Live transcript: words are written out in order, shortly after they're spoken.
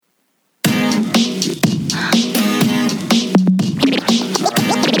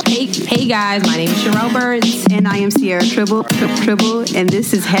guys, my name is Sherelle Birds. And I am Sierra Tribble, and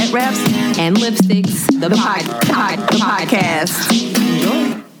this is Head Wraps And Lipsticks, the podcast.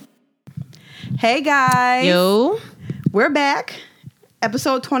 Enjoy. Hey guys. Yo. We're back.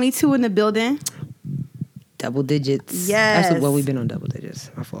 Episode 22 in the building. Double digits. Yes. Well, we've been on double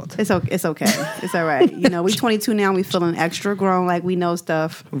digits. My fault. It's okay. It's all right. You know, we 22 now. We feeling extra grown, like we know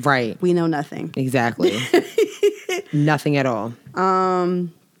stuff. Right. We know nothing. Exactly. Nothing at all.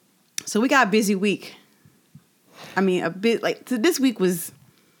 So we got a busy week. I mean, a bit like this week was.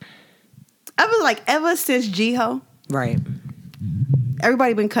 Ever since Jiho. Right.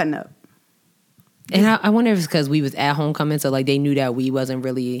 Everybody been cutting up. And I wonder if it's because we was at homecoming, so like they knew that we wasn't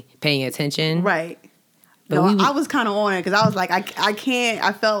really paying attention. Right. But no, I was kind of on it because I was like, I can't.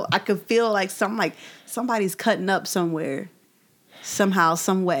 I could feel like somebody's cutting up somewhere, somehow,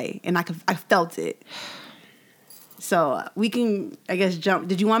 some way, and I felt it. So we can, I guess, jump.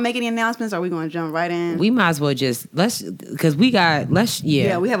 Did you want to make any announcements? Or are we going to jump right in? We might as well because we have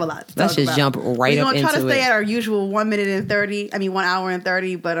a lot. Let's just jump right up into it. We're going to try to stay at our usual 1 minute and 30. 1 hour and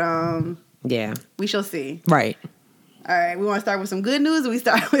 30. But yeah, we shall see. Right. All right. We want to start with some good news. Or we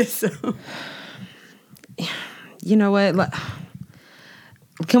start with some. You know what?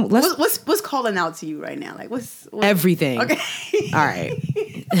 What's calling out to you right now? Like what's everything? Okay. All right.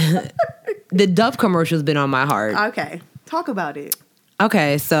 The Dove commercial's been on my heart. Okay. Talk about it.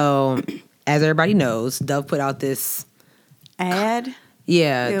 Okay, so as everybody knows, Dove put out this ad.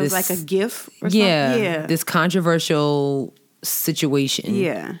 Yeah. It was like a GIF or something. Yeah. This controversial situation.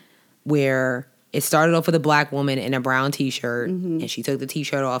 Yeah. Where it started off with a black woman in a brown t-shirt, and she took the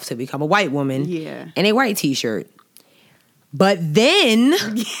t-shirt off to become a white woman in a white t-shirt. But then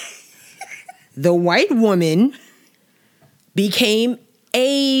the white woman became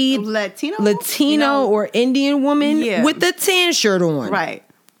a Latino or Indian woman with the tan shirt on. Right.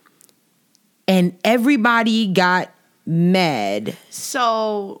 And everybody got mad.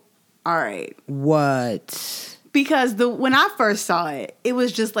 So, all right. What? Because when I first saw it, it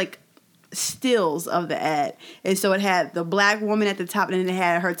was just like stills of the ad. And so it had the black woman at the top, and then it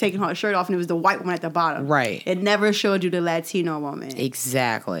had her taking her shirt off, and it was the white woman at the bottom. Right. It never showed you the Latino woman.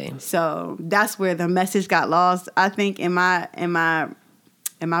 Exactly. So that's where the message got lost, I think, in my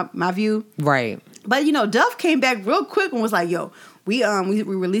view. Right. But you know, Dove came back real quick and was like, "Yo, we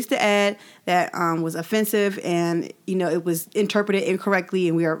released the ad that was offensive, and you know it was interpreted incorrectly,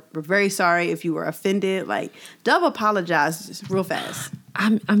 and we're very sorry if you were offended." Like Dove apologized real fast.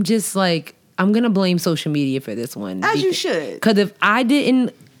 I'm just like, I'm gonna blame social media for this one. As you should. Because if I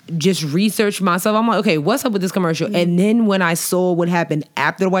didn't just research myself, I'm like, okay, what's up with this commercial? Mm-hmm. And then when I saw what happened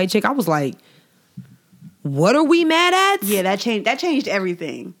after the white chick, I was like, what are we mad at? Yeah, that changed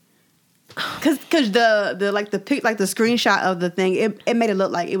everything. Cause the screenshot of the thing, it made it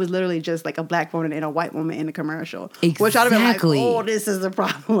look like it was literally just like a black woman and a white woman in the commercial. Exactly. Which I'd have been like, oh, this is the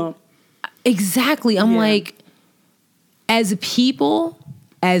problem. Exactly. I'm like, as people,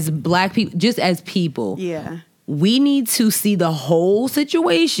 as black people, just as people, we need to see the whole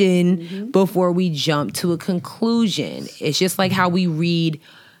situation before we jump to a conclusion. It's just like how we read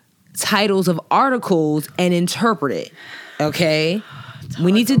titles of articles and interpret it. Okay?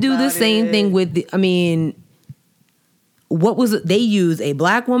 We need to do the same thing with what was it? They use a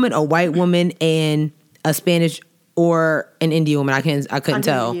black woman, a white woman, and a Spanish or an Indian woman. I couldn't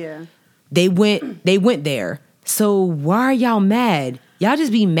tell. Yeah. They went there. So why are y'all mad? Y'all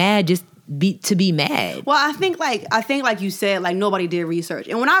just be mad to be mad. Well, I think like you said, like nobody did research.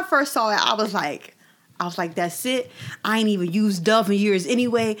 And when I first saw it, I was like, that's it. I ain't even used Dove in years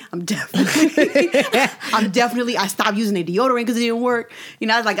anyway. I stopped using the deodorant because it didn't work. You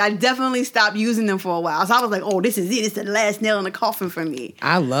know, I definitely stopped using them for a while. So I was like, oh, this is it. It's the last nail in the coffin for me.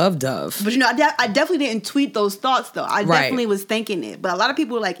 I love Dove. But you know, I definitely didn't tweet those thoughts though. I definitely was thinking it. But a lot of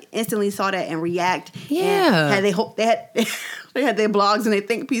people like instantly saw that and react. Yeah. And they had their blogs and their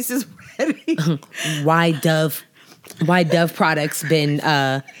think pieces ready. Why Dove products been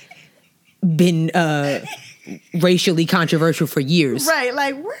racially controversial for years. Right,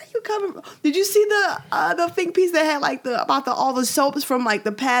 like where are you coming from? Did you see the think piece that had like about all the soaps from like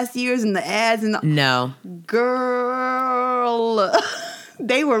the past years and the ads and No. Girl,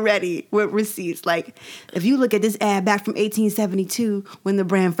 they were ready with receipts. Like if you look at this ad back from 1872 when the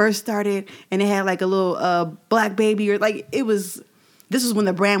brand first started and it had like a little black baby or like this was when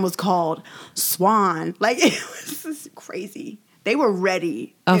the brand was called Swan. Like it was crazy. They were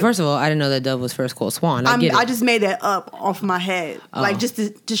ready. Oh, first of all, I didn't know that Dove was first called Swan. I just made that up off my head, like just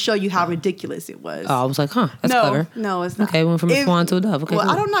to show you how ridiculous it was. Oh, I was like, that's clever. No, it's not. Okay, went from a Swan to a Dove. Okay, well,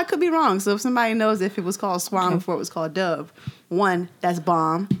 cool. I don't know. I could be wrong. So if somebody knows if it was called Swan before it was called Dove, one, that's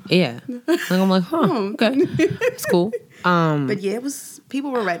bomb. Yeah. Like, I'm like, okay, it's cool. But yeah, people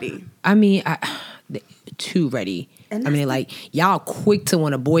were ready. I mean, too ready. And I mean, like y'all quick to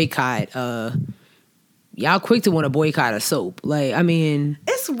want to boycott. Y'all quick to want to boycott a soap. Like, I mean,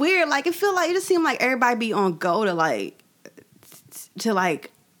 it's weird. Like, it just seemed like everybody be on go to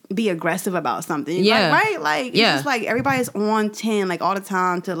be aggressive about something. Yeah. Like, right? Like, it's just like everybody's on 10 like all the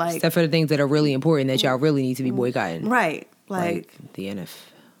time to like. Except for the things that are really important that y'all really need to be boycotting. Right. Like the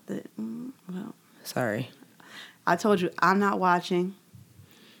NFL. Well, sorry. I told you I'm not watching,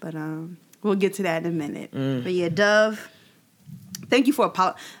 but we'll get to that in a minute. But yeah, Dove, thank you for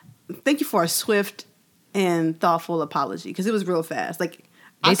a swift and thoughtful apology because it was real fast. Like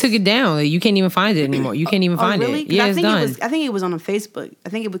they took it down. Like, you can't even find it anymore. You can't even find really? it. Yeah, it's done. I think it was on Facebook. I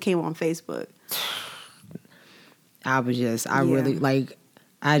think it came on Facebook. I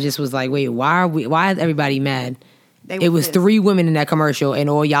just was like, wait, why is everybody mad? It was pissed. 3 women in that commercial, and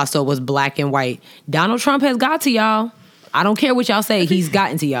all y'all saw was black and white. Donald Trump has got to y'all. I don't care what y'all say. He's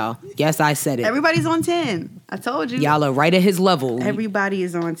gotten to y'all. Yes, I said it. Everybody's on 10. I told you. Y'all are right at his level. Everybody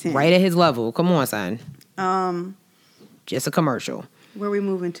is on 10. Right at his level. Come on, son. Just a commercial. Where are we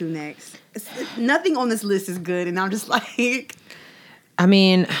moving to next? Nothing on this list is good, and I'm just like... I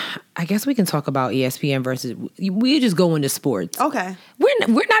mean, I guess we can talk about ESPN versus... We just go into sports. Okay.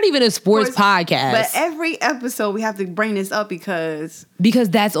 We're not even a sports podcast. But every episode we have to bring this up because... Because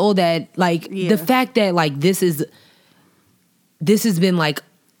that's all that... Like, the fact that, like, this has been, like,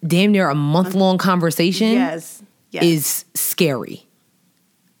 damn near a month-long conversation... Yes. Is scary.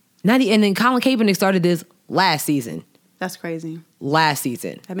 And then Colin Kaepernick started this last season. That's crazy. Last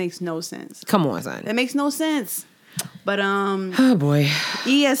season. That makes no sense. Come on, son. That makes no sense. But oh boy,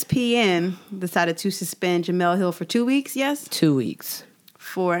 ESPN decided to suspend Jemele Hill for 2 weeks. Yes, 2 weeks.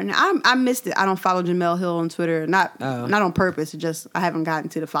 And I missed it. I don't follow Jemele Hill on Twitter. Not on purpose. Just I haven't gotten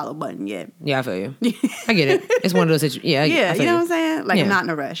to the follow button yet. Yeah, I feel you. I get it. It's one of those situations. Yeah, yeah. You know what I'm saying? Like I'm not in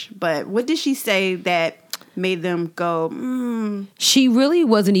a rush. But what did she say that made them go? She really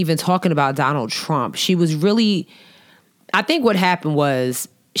wasn't even talking about Donald Trump. She was really. I think what happened was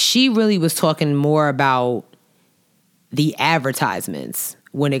she really was talking more about the advertisements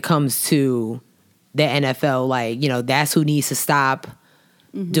when it comes to the NFL. Like, you know, that's who needs to stop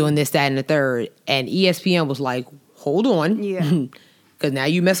doing this, that, and the third. And ESPN was like, hold on. Yeah. Because now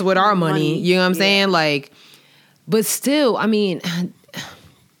you messing with our money. You know what I'm saying? Like, but still, I mean,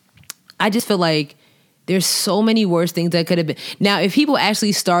 I just feel like there's so many worse things that could have been. Now, if people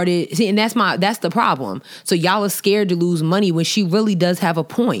actually started, see, and that's the problem. So y'all are scared to lose money when she really does have a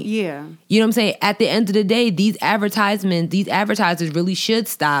point. Yeah. You know what I'm saying? At the end of the day, these advertisers really should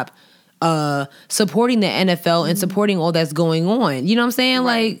stop supporting the NFL and supporting all that's going on. You know what I'm saying?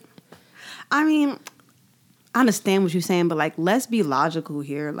 Right. Like, I mean, I understand what you're saying, but like, let's be logical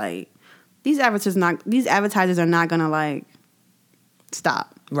here. Like, these advertisers are not gonna like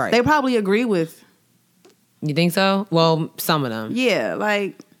stop. Right. They probably agree with. You think so? Well, some of them. Yeah,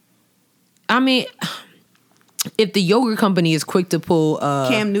 like. I mean, if the yogurt company is quick to pull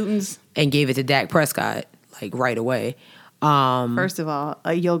Cam Newton's and gave it to Dak Prescott like right away. First of all,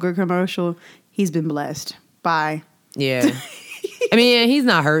 a yogurt commercial, he's been blessed by. Yeah. I mean, he's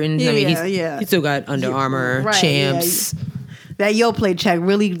not hurting. Yeah, I mean, he's still got Under Armour, Champs. Yeah. That Yoplait check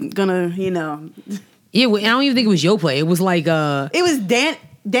really gonna, you know. Yeah, I don't even think it was Yoplait. It was like it was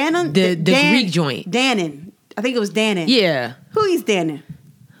Dannon, the Greek joint. Dannon. I think it was Dannon. Yeah. Who eats Dannon?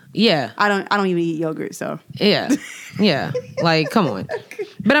 Yeah. I don't even eat yogurt, so. Yeah. Yeah. Like, come on.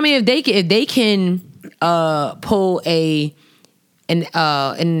 But I mean, if they can pull an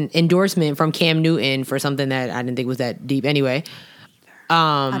endorsement from Cam Newton for something that I didn't think was that deep anyway.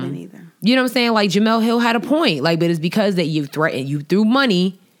 I didn't either. You know what I'm saying? Like, Jemele Hill had a point. Like, but it's because that you threw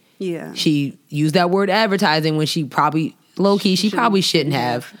money. Yeah. She used that word advertising when she probably, low-key, she probably shouldn't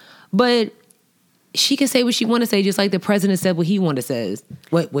have. But she can say what she want to say, just like the president said what he wants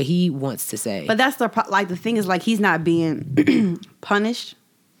to say. But that's the thing is, like, he's not being punished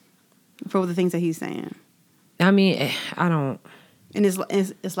for the things that he's saying. I mean, I don't. And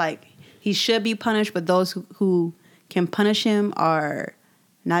it's like he should be punished, but those who can punish him are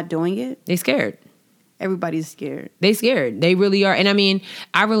not doing it. They scared. Everybody's scared. They scared. They really are. And I mean,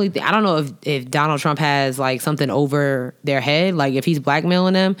 I don't know if Donald Trump has like something over their head, like if he's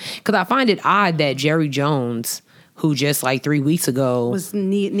blackmailing them. Because I find it odd that Jerry Jones, who just like 3 weeks ago was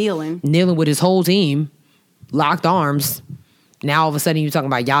kneeling with his whole team, locked arms, Now all of a sudden you're talking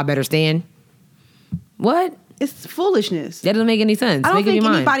about y'all better stand. What? It's foolishness. That doesn't make any sense. I don't think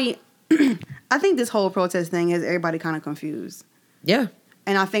anybody. I think this whole protest thing has everybody kind of confused. Yeah.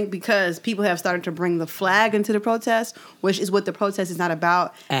 And I think because people have started to bring the flag into the protest, which is what the protest is not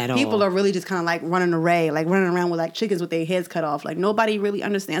about. At all. People are really just kind of like running around with like chickens with their heads cut off. Like nobody really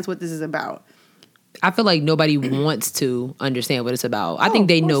understands what this is about. I feel like nobody wants to understand what it's about. I think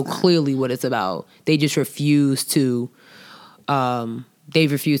they know clearly what it's about. They just refuse to.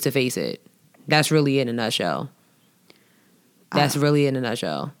 They've refused to face it. That's really it in a nutshell. That's really it in a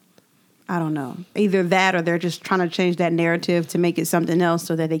nutshell. I don't know. Either that or they're just trying to change that narrative to make it something else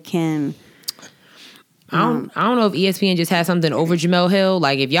so that they can. I don't know if ESPN just has something over Jemele Hill.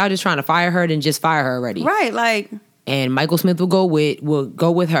 Like if y'all just trying to fire her, then just fire her already. Right, like. And Michael Smith will go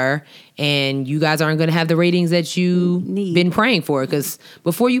with her, and you guys aren't going to have the ratings that you've been praying for. Because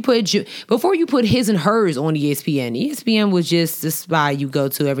before you put his and hers on ESPN was just the spot you go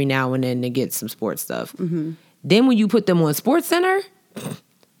to every now and then to get some sports stuff. Mm-hmm. Then when you put them on SportsCenter,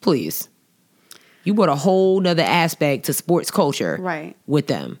 please, you brought a whole nother aspect to sports culture, right, with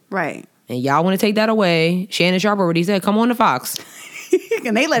them, right. And y'all want to take that away. Shannon Sharpe already said, "Come on to Fox."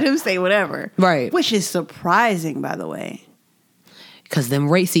 And they let him say whatever. Right. Which is surprising, by the way. Because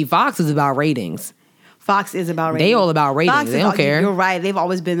Fox is about ratings. Fox is about ratings. They all about ratings. Fox they don't care. You're right. They've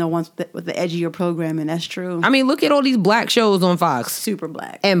always been the ones with the edgier programming. That's true. I mean, look at all these black shows on Fox. Super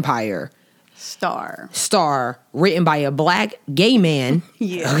black. Empire. Star. Written by a black gay man.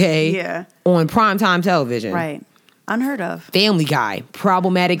 Yeah. Okay? Yeah. On primetime television. Right. Unheard of. Family Guy.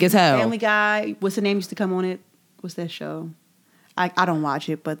 Problematic as hell. Family Guy. What's the name used to come on it? What's that show? I don't watch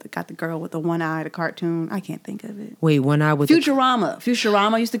it, but got the girl with the one eye, the cartoon. I can't think of it. Wait, one eye with Futurama.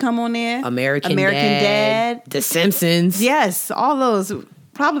 Futurama used to come on there. American Dad. The Simpsons. Yes, all those.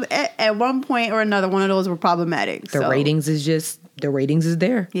 Probably at one point or another, one of those were problematic. The ratings is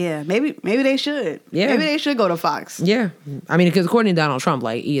there. Yeah, maybe they should. Yeah, maybe they should go to Fox. Yeah, I mean, because according to Donald Trump,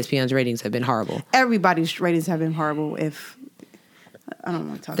 like ESPN's ratings have been horrible. Everybody's ratings have been horrible. I don't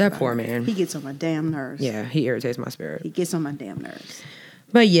want to talk about that poor man. He gets on my damn nerves. Yeah, he irritates my spirit. He gets on my damn nerves.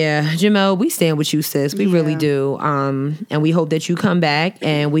 But yeah, Jemele, we stand with you, sis. We really do. And we hope that you come back,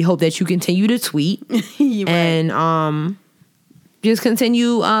 and we hope that you continue to tweet and just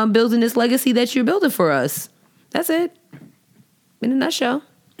continue building this legacy that you're building for us. That's it. In a nutshell.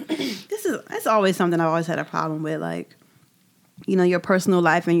 That's always something I've always had a problem with, like, you know, your personal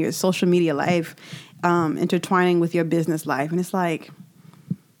life and your social media life intertwining with your business life. And it's like,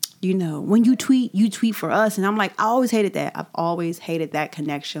 you know, when you tweet for us. And I'm like, I always hated that. I've always hated that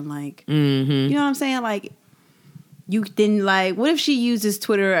connection. Like, you know what I'm saying? Like, you didn't, like, what if she uses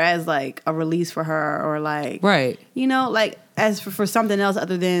Twitter as like a release for her, or like, right, you know, like as for something else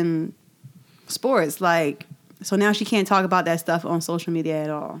other than sports. Like, so now she can't talk about that stuff on social media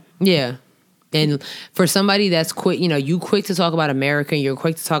at all. Yeah. And for somebody that's quick, you know, you quick to talk about America, and you're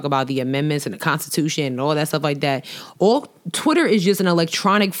quick to talk about the amendments and the Constitution and all that stuff like that. Twitter is just an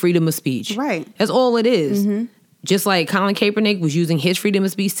electronic freedom of speech. Right. That's all it is. Mm-hmm. Just like Colin Kaepernick was using his freedom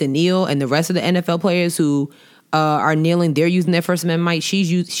of speech to kneel, and the rest of the NFL players who are kneeling, they're using their First Amendment rights. She's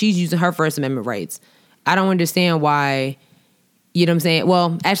using her First Amendment rights. I don't understand why. You know what I'm saying?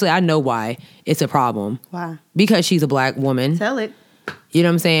 Well, actually, I know why it's a problem. Why? Because she's a black woman. Tell it. You know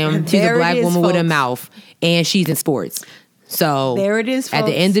what I'm saying? She's a black woman with a mouth, and she's in sports. So there it is, folks. At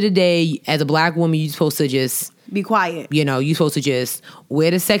the end of the day, as a black woman, you're supposed to just be quiet. You know, you're supposed to just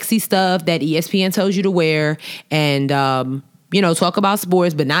wear the sexy stuff that ESPN tells you to wear, and you know, talk about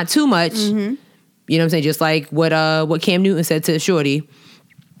sports, but not too much. Mm-hmm. You know what I'm saying? Just like what Cam Newton said to Shorty.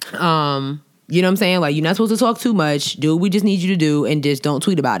 You know what I'm saying? Like, you're not supposed to talk too much. Do what we just need you to do, and just don't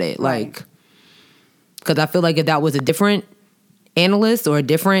tweet about it. Right. Like, because I feel like if that was a different analyst or a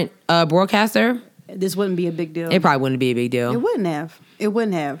different broadcaster, this wouldn't be a big deal. It probably wouldn't be a big deal. It wouldn't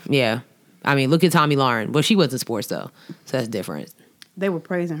have. Yeah. I mean, look at Tommy Lauren. Well, she was in sports though, so that's different. They were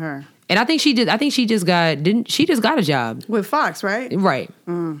praising her. And I think she just got a job with Fox, right? Right.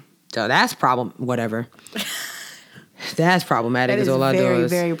 So that's whatever. That's problematic. That is all I do. Very,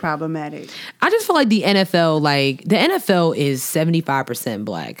 very problematic. I just feel like the NFL is 75%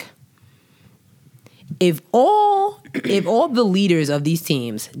 black. If all the leaders of these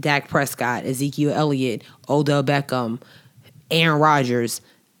teams, Dak Prescott, Ezekiel Elliott, Odell Beckham, Aaron Rodgers,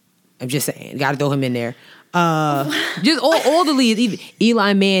 I'm just saying, got to throw him in there. Just all the leaders, even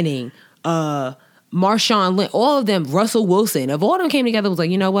Eli Manning, Marshawn Lynch, all of them, Russell Wilson, if all of them came together, was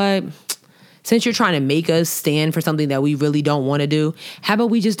like, you know what? Since you're trying to make us stand for something that we really don't want to do, how about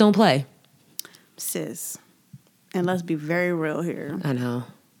we just don't play? Sis, and let's be very real here. I know.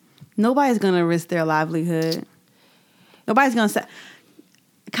 Nobody's going to risk their livelihood. Nobody's going to...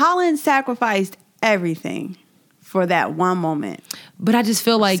 Colin sacrificed everything for that one moment. But I just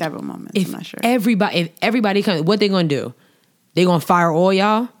feel like... Several moments, if I'm not sure. If everybody comes... What they going to do? They going to fire all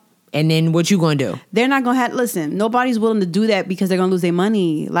y'all? And then what you going to do? They're not going to have... Listen, nobody's willing to do that because they're going to lose their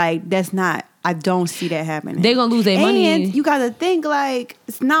money. Like, that's not... I don't see that happening. They're going to lose their money. And you got to think, like,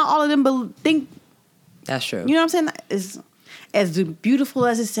 it's not all of them, but think... That's true. You know what I'm saying? It's as beautiful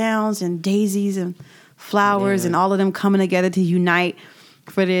as it sounds, and daisies and flowers and all of them coming together to unite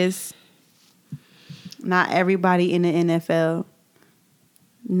for this. Not everybody in the NFL.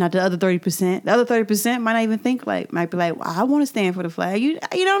 Not the other 30%. The other 30% might not even think might be like, well, I want to stand for the flag. You know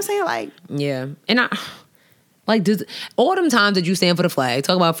what I'm saying? Like, yeah. And all them times that you stand for the flag,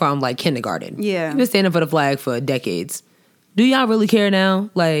 talk about from like kindergarten. Yeah. You've been standing for the flag for decades. Do y'all really care now?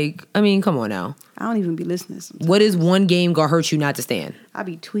 Like, I mean, come on now. I don't even be listening sometimes. What is one game gonna hurt you not to stand? I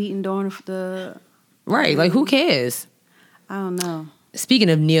be tweeting during the... Right, like who cares? I don't know. Speaking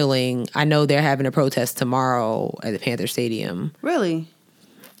of kneeling, I know they're having a protest tomorrow at the Panther Stadium. Really?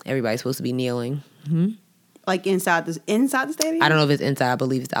 Everybody's supposed to be kneeling. Mm-hmm. Like inside the stadium? I don't know if it's inside. I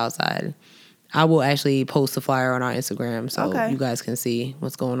believe it's outside. I will actually post a flyer on our Instagram so you guys can see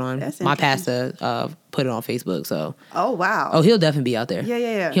what's going on. That's my pastor put it on Facebook. So. Oh, wow. Oh, he'll definitely be out there.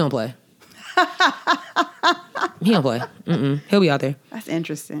 Yeah. He don't play. He don't play. He'll be out there. That's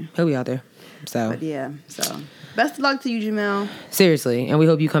interesting. He'll be out there. So. But yeah, so best of luck to you, Jamel. Seriously, and we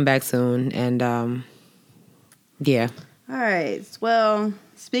hope you come back soon. And yeah. All right. Well,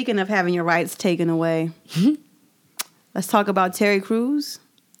 speaking of having your rights taken away, let's talk about Terry Crews.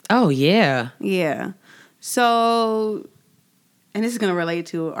 Oh, yeah. Yeah. So, and this is going to relate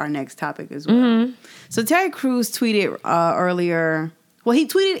to our next topic as well. Mm-hmm. So Terry Crews tweeted earlier. Well, he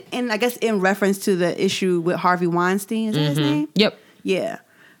tweeted in reference to the issue with Harvey Weinstein. Is that his name? Yep. Yeah.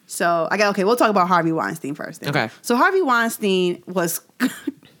 So we'll talk about Harvey Weinstein first. Then. Okay. So Harvey Weinstein was,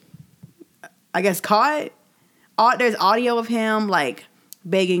 I guess, caught. There's audio of him like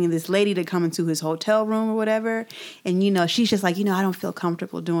begging this lady to come into his hotel room or whatever, and she's just like, I don't feel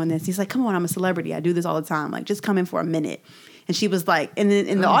comfortable doing this. He's like, come on, I'm a celebrity, I do this all the time. Like, just come in for a minute. And she was like, and then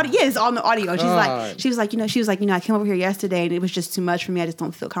in the audio, it's on the audio. She was like, I came over here yesterday and it was just too much for me. I just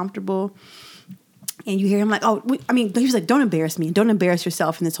don't feel comfortable. And you hear him like, he was like, don't embarrass me. Don't embarrass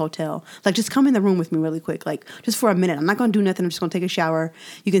yourself in this hotel. Like, just come in the room with me really quick. Like, just for a minute. I'm not going to do nothing. I'm just going to take a shower.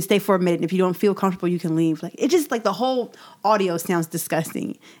 You can stay for a minute. And if you don't feel comfortable, you can leave. Like, it just, like, the whole audio sounds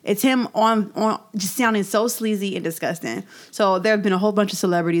disgusting. It's him on just sounding so sleazy and disgusting. So there have been a whole bunch of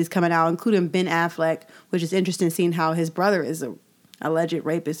celebrities coming out, including Ben Affleck, which is interesting seeing how his brother is a alleged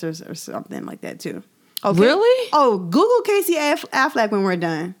rapist or something like that, too. Okay. Really? Oh, Google Casey Affleck when we're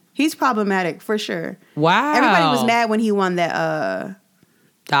done. He's problematic for sure. Wow. Everybody was mad when he won that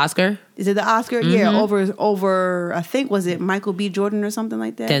the Oscar? Is it the Oscar? Mm-hmm. Yeah, over I think was it Michael B. Jordan or something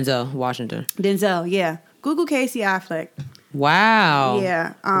like that? Denzel Washington. Denzel, yeah. Google Casey Affleck. Wow.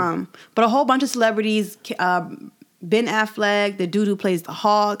 Yeah. But a whole bunch of celebrities, Ben Affleck, the dude who plays the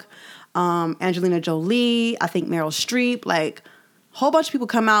Hawk, Angelina Jolie, I think Meryl Streep, like a whole bunch of people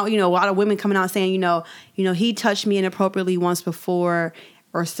come out, a lot of women coming out saying, he touched me inappropriately once before,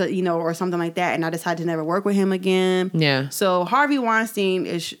 or something like that, and I decided to never work with him again. Yeah. So Harvey Weinstein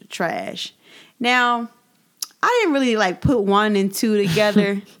is trash. Now, I didn't really like put one and two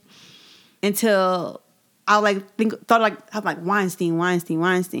together until I I'm like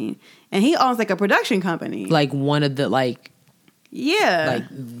Weinstein, and he owns like a production company, like one of the like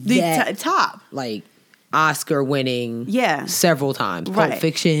the top like Oscar winning several times, right. Pulp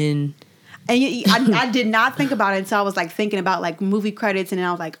Fiction. And I did not think about it until I was like thinking about like movie credits, and then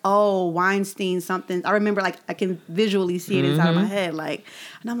I was like, oh, Weinstein something. I remember like I can visually see it inside of my head, like,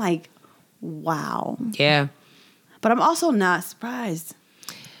 and I'm like, wow. Yeah. But I'm also not surprised.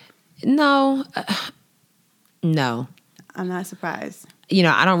 No. No. I'm not surprised.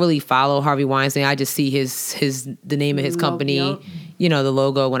 I don't really follow Harvey Weinstein. I just see the name of his company, the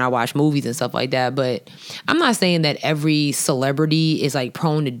logo when I watch movies and stuff like that. But I'm not saying that every celebrity is like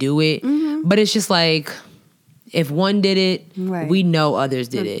prone to do it. Mm-hmm. But it's just like, if one did it, right. We know others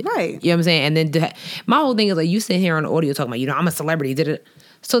did it. Right. You know what I'm saying? And then my whole thing is like, you sit here on the audio talking about, I'm a celebrity, did it.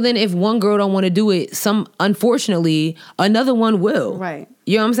 So then if one girl don't want to do it, unfortunately, another one will. Right.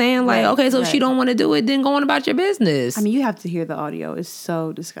 You know what I'm saying? Like, okay, so if she don't want to do it, then go on about your business. I mean, you have to hear the audio. It's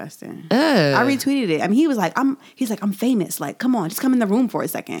so disgusting. I retweeted it. I mean, he's like, I'm famous. Like, come on, just come in the room for a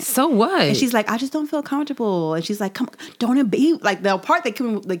second. So what? And she's like, I just don't feel comfortable. And she's like, come, don't embarrass. Like, the part that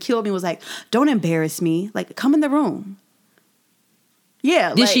killed me was like, don't embarrass me. Like, come in the room.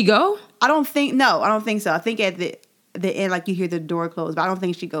 Yeah. Did she go? I don't think so. I think the end, like you hear the door close, but I don't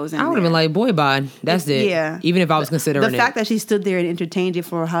think she goes in. I would have been like, boy, bye. That's it. Yeah. Even if I was considering it. The fact that she stood there and entertained it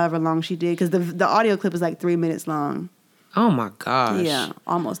for however long she did, because the audio clip is like 3 minutes long. Oh my gosh. Yeah,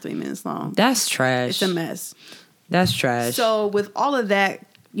 almost 3 minutes long. That's trash. It's a mess. That's trash. So with all of that,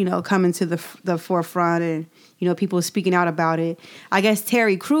 coming to the forefront and, people speaking out about it, I guess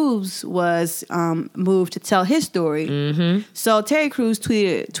Terry Crews was moved to tell his story. Mm-hmm. So Terry Crews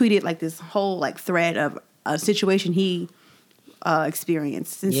tweeted like this whole like thread of a situation he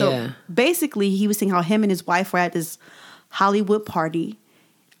experienced. And so basically he was saying how him and his wife were at this Hollywood party,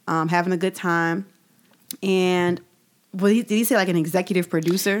 having a good time. And did he say like an executive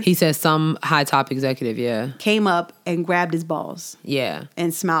producer? He said some high top executive, came up and grabbed his balls. Yeah.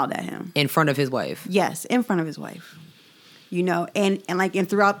 And smiled at him. In front of his wife. Yes, in front of his wife. And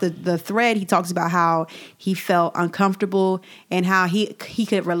throughout the thread, he talks about how he felt uncomfortable and how he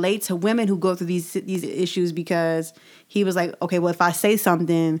could relate to women who go through these issues, because he was like, okay, well, if I say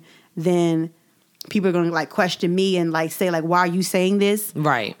something, then people are going to like question me and like say like, why are you saying this?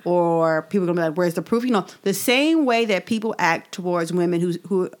 Right. Or people are going to be like, where's the proof? The same way that people act towards women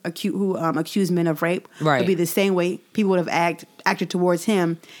who accuse men of rape would be the same way people would have acted towards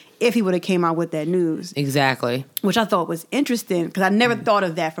him if he would have came out with that news. Exactly. Which I thought was interesting, because I never thought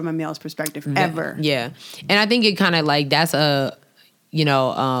of that from a male's perspective ever. Yeah. And I think it kind of like that's a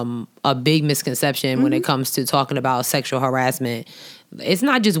big misconception when it comes to talking about sexual harassment. It's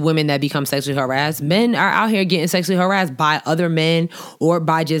not just women that become sexually harassed. Men are out here getting sexually harassed by other men or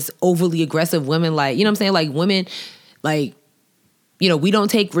by just overly aggressive women. Like, you know what I'm saying? Like women, like, we don't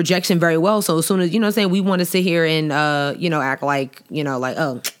take rejection very well. So as soon as, we want to sit here and, act like, like,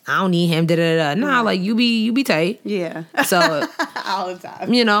 oh, I don't need him, da-da-da. Nah, like you be tight. Yeah. So. All the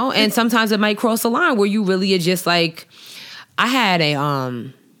time. And sometimes it might cross a line where you really are just like, I had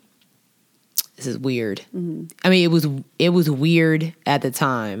a, this is weird. Mm-hmm. I mean, it was weird at the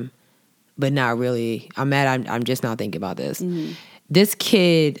time, but not really. I'm mad. I'm just not thinking about this. Mm-hmm. This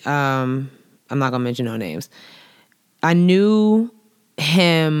kid, I'm not gonna mention no names. I knew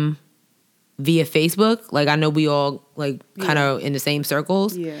him via Facebook. Like I know we all like kind of in the same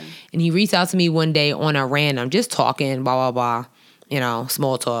circles. Yeah. And he reached out to me one day on a random, just talking, blah blah blah.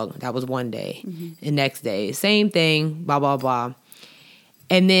 Small talk. That was one day. Mm-hmm. The next day, same thing, blah blah blah.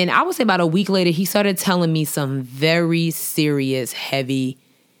 And then I would say about a week later, he started telling me some very serious, heavy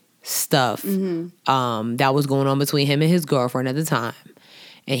stuff that was going on between him and his girlfriend at the time.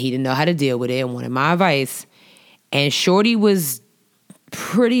 And he didn't know how to deal with it and wanted my advice. And Shorty was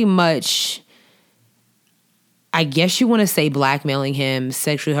pretty much, I guess you want to say, blackmailing him,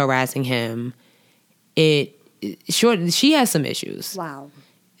 sexually harassing him. She has some issues. Wow.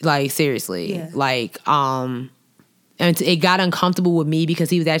 Like, seriously. Yeah. Like, and it got uncomfortable with me because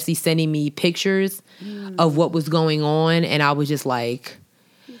he was actually sending me pictures of what was going on. And I was just like,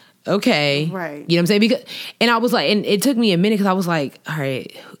 okay. Right. You know what I'm saying? And I was like, and it took me a minute because I was like, all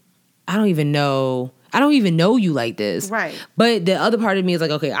right, I don't even know you like this. Right. But the other part of me is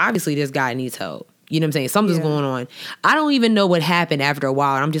like, okay, obviously this guy needs help. You know what I'm saying? Something's going on. I don't even know what happened after a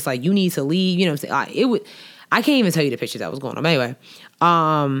while. And I'm just like, you need to leave. You know what I'm saying? I can't even tell you the pictures that was going on. But anyway,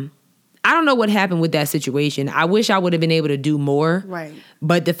 I don't know what happened with that situation. I wish I would have been able to do more. Right.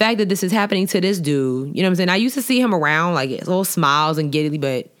 But the fact that this is happening to this dude, you know what I'm saying? I used to see him around, like, little smiles and giddily,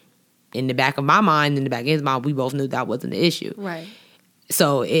 but in the back of my mind, in the back of his mind, we both knew that wasn't the issue. Right.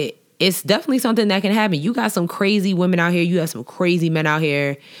 So it's definitely something that can happen. You got some crazy women out here. You have some crazy men out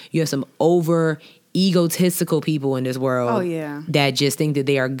here. You have some over egotistical people in this world. Oh, yeah. That just think that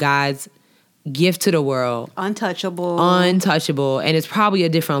they are God's gift to the world. Untouchable. And it's probably a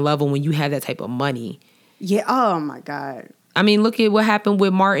different level when you have that type of money. Yeah. Oh my God. I mean, look at what happened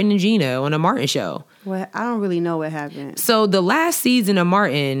with Martin and Gina on the Martin show. Well, I don't really know what happened. So the last season of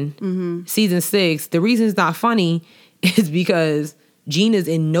Martin, season 6, the reason it's not funny is because Gina's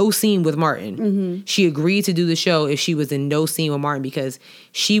in no scene with Martin. Mm-hmm. She agreed to do the show if she was in no scene with Martin because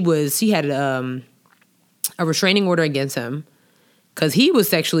she had a restraining order against him. Because he was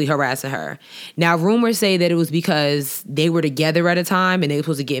sexually harassing her. Now, rumors say that it was because they were together at a time and they were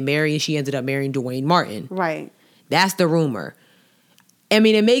supposed to get married and she ended up marrying Dwayne Martin. Right. That's the rumor. I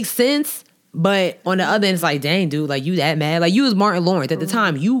mean, it makes sense, but on the other end, it's like, dang, dude, like, you that mad? Like, you was Martin Lawrence. At the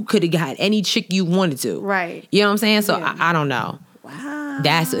time, you could have got any chick you wanted to. Right. You know what I'm saying? So, yeah. I don't know. Wow.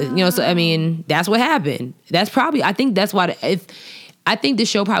 That's, so, I mean, that's what happened. That's probably, I think that's why, I think the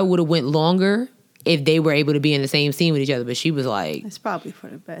show probably would have went longer if they were able to be in the same scene with each other, but she was like... It's probably for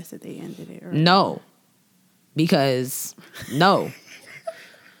the best that they ended it. Right? No. Because, no.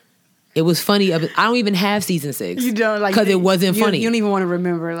 It was funny. I don't even have season 6. You don't, like... Because it wasn't funny. You don't even want to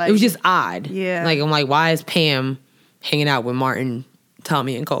remember. Like, it was just odd. Yeah. Like, I'm like, why is Pam hanging out with Martin,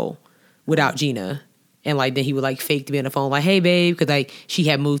 Tommy, and Cole without Gina. And, like, then he would, like, fake to be on the phone, like, hey, babe, because, like, she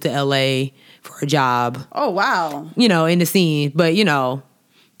had moved to L.A. for a job. Oh, wow. You know, in the scene. But, you know,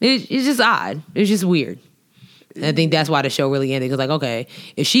 it's just odd. It's just weird. And I think that's why the show really ended. Because, like, okay,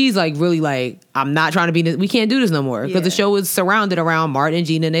 if she's, like, really, like, I'm not trying to be, we can't do this no more. Because the show is surrounded around Martin and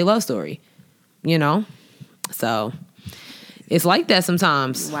Gina and their love story. You know? So, it's like that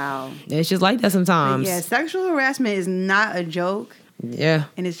sometimes. Wow. It's just like that sometimes. But yeah, sexual harassment is not a joke. Yeah.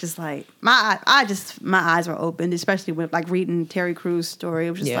 And it's just like, my eyes were opened, especially with, like, reading Terry Crews' story.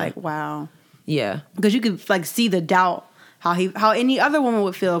 It was just like, wow. Yeah. Because you could, like, see the doubt, how any other woman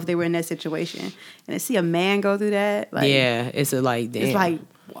would feel if they were in that situation. And to see a man go through that, like... Yeah, it's like, damn. It's like,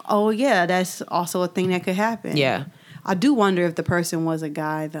 oh, yeah, that's also a thing that could happen. Yeah. I do wonder if the person was a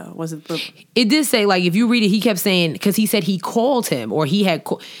guy, though. Was it It did say, like, if you read it, he kept saying, because he said he called him, or he had...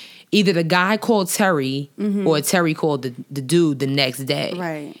 Either the guy called Terry or Terry called the dude the next day.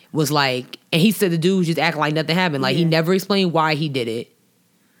 Right. Was like, and he said the dude was just acting like nothing happened. Like, he never explained why he did it.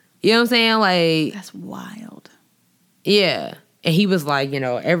 You know what I'm saying? Like... That's wild. Yeah. And he was like, you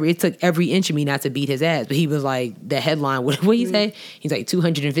know, it took every inch of me not to beat his ass. But he was like, the headline, what he say? He's like,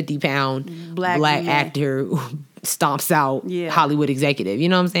 250-pound black actor stomps out Hollywood executive. You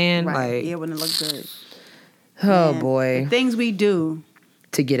know what I'm saying? Right. Like, yeah, wouldn't look good. Oh, boy. The things we do.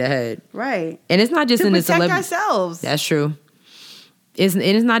 To get ahead. Right. And it's not just in the celebrity. To protect ourselves. That's true. It's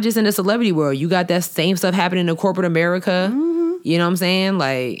not just in the celebrity world. You got that same stuff happening in corporate America. Mm-hmm. You know what I'm saying?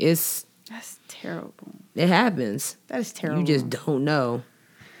 Like, it's... That's terrible. It happens. That is terrible. You just don't know.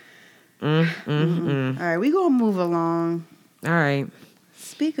 All right, we gonna move along. All right.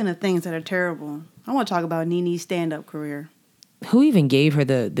 Speaking of things that are terrible, I want to talk about Nene's stand-up career. Who even gave her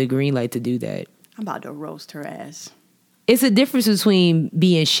the green light to do that? I'm about to roast her ass. It's a difference between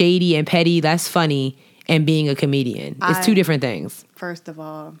being shady and petty, that's funny, and being a comedian. It's two different things. First of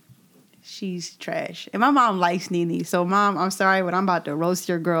all, she's trash. And my mom likes Nene. So, Mom, I'm sorry, but I'm about to roast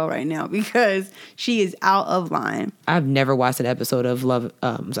your girl right now because she is out of line. I've never watched an episode of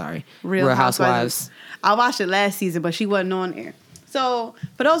Real Housewives. I watched it last season, but she wasn't on there. So,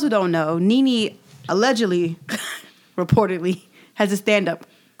 for those who don't know, Nene allegedly, reportedly, has a stand-up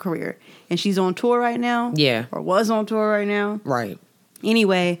career. And she's on tour right now. Yeah. Or was on tour right now. Right.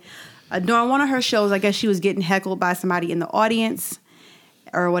 Anyway, during one of her shows, I guess she was getting heckled by somebody in the audience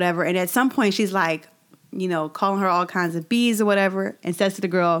or whatever. And at some point, she's like, you know, calling her all kinds of B's or whatever, and says to the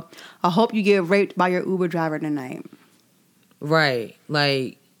girl, I hope you get raped by your Uber driver tonight. Right.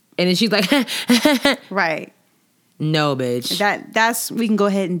 Like, and then she's like, right. No, bitch. That's we can go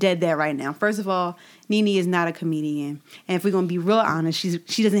ahead and dead that right now. First of all, Nene is not a comedian. And if we're going to be real honest,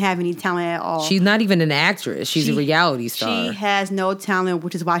 she doesn't have any talent at all. She's not even an actress. She's a reality star. She has no talent,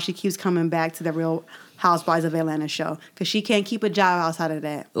 which is why she keeps coming back to the Real Housewives of Atlanta show. Because she can't keep a job outside of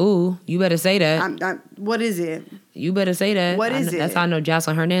that. Ooh, you better say that. What is it? You better say that. What is it? That's how I know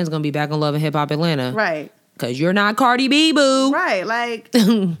Jocelyn Hernandez is going to be back on Love and Hip Hop Atlanta. Right. Because you're not Cardi B, boo. Right. Like...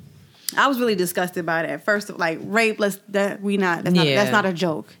 I was really disgusted by that. First, like rape. That's not a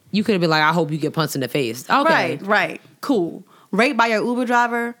joke. You could have been like, I hope you get punched in the face. Okay, right, cool. Rape by your Uber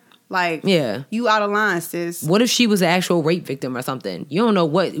driver, like, yeah, you out of line, sis. What if she was an actual rape victim or something? You don't know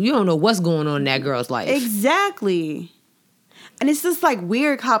what's going on in that girl's life. Exactly. And it's just like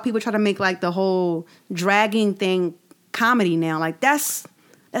weird how people try to make like the whole dragging thing comedy now. Like that's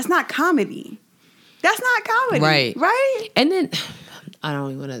not comedy. That's not comedy, right? Right. And then. I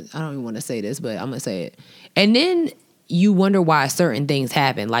don't even want to say this, but I'm going to say it. And then you wonder why certain things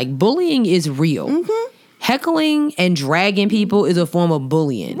happen. Like, bullying is real. Mm-hmm. Heckling and dragging people is a form of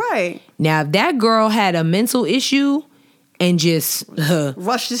bullying. Right. Now, if that girl had a mental issue and just...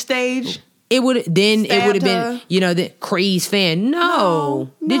 rushed the stage... It would have been, the crazed fan.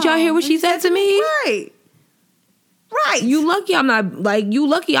 No. Did y'all hear what she said to me? Right. You lucky I'm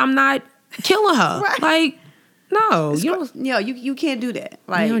not killing her. Right. Like... No, you can't do that.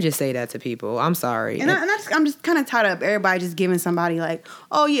 Like, you don't just say that to people. I'm sorry. And I'm just kind of tired of everybody just giving somebody like,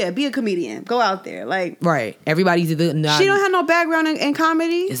 oh yeah, be a comedian, go out there, like right. Everybody's not. She don't have no background in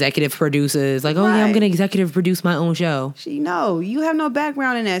comedy. Executive producers like, oh yeah, I'm gonna executive produce my own show. You have no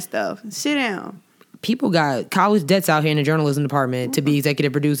background in that stuff. Sit down. People got college debts out here in the journalism department to be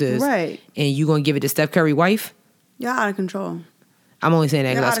executive producers, right? And you gonna give it to Steph Curry's wife? Y'all out of control. I'm only saying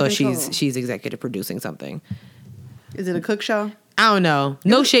that because I saw she's executive producing something. Is it a cook show? I don't know.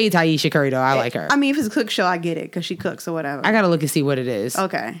 No shade to Ayesha Curry, though. I like her. I mean, if it's a cook show, I get it, because she cooks or whatever. I got to look and see what it is.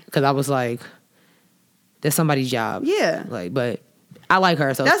 Okay. Because I was like, that's somebody's job. Yeah. Like, but I like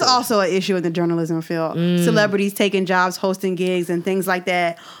her. So that's also an issue in the journalism field. Celebrities taking jobs, hosting gigs, and things like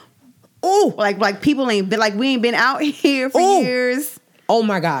that. Oh, like people ain't been like we ain't been out here for years. Oh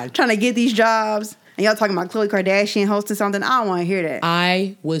my God, trying to get these jobs, and y'all talking about Khloe Kardashian hosting something. I don't want to hear that.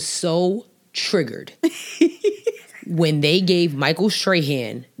 I was so triggered when they gave Michael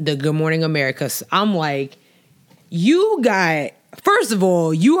Strahan the Good Morning America. I'm like, you got. First of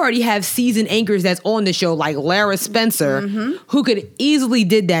all, you already have seasoned anchors that's on the show, like Lara Spencer, who could easily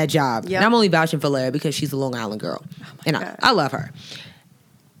did that job. Yep. And I'm only vouching for Lara because she's a Long Island girl, and I love her.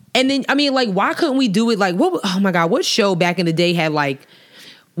 And then, I mean, like, why couldn't we do it? Like, oh my God, what show back in the day had like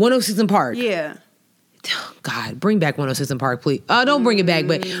 106 in Park? Yeah. God, bring back 106 in Park, please. Don't bring it back,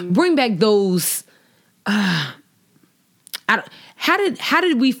 but bring back those. How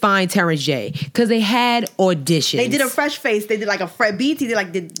did we find Terrence J? Because they had auditions. They did a fresh face. They did like BT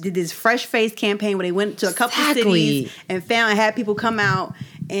did this fresh face campaign where they went to a couple of cities and had people come out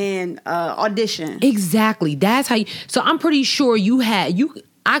and audition. Exactly. That's how you. So I'm pretty sure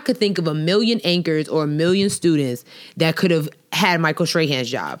I could think of 1 million anchors or 1 million students that could have had Michael Strahan's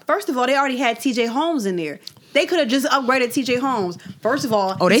job. First of all, they already had TJ Holmes in there. They could have just upgraded TJ Holmes. First of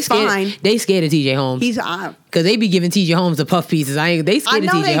all, they scared. They scared of TJ Holmes. Because they be giving TJ Holmes the puff pieces. They scared of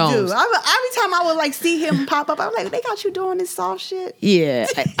TJ Holmes. Do. Every time I would like see him pop up, I'm like, they got you doing this soft shit. Yeah,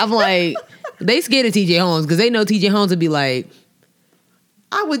 I'm like, they scared of TJ Holmes because they know TJ Holmes would be like.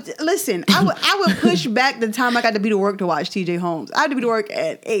 I would push back the time I got to be to work to watch TJ Holmes. I had to be to work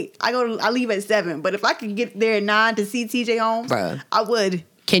at 8. I leave at 7. But if I could get there at 9 to see TJ Holmes, bruh, I would.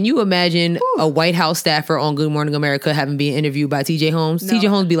 Can you imagine a White House staffer on Good Morning America having been interviewed by TJ Holmes? No. TJ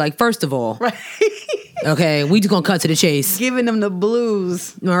Holmes be like, first of all, right. Okay, we just gonna cut to the chase. Giving them the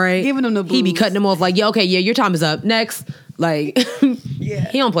blues. All right. Giving them the blues. He be cutting them off like, your time is up. Next. Like, yeah.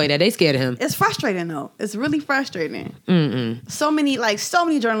 He don't play that. They scared of him. It's frustrating though. It's really frustrating. So many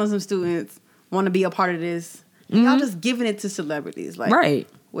journalism students want to be a part of this. Y'all just giving it to celebrities. Like, right.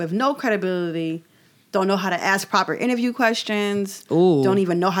 With no credibility. Don't know how to ask proper interview questions. Ooh. Don't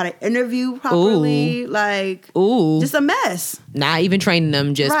even know how to interview properly. Ooh. Like, ooh. Just a mess. Not even training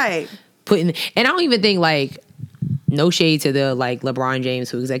them, just putting. And I don't even think, like, no shade to the, like, LeBron James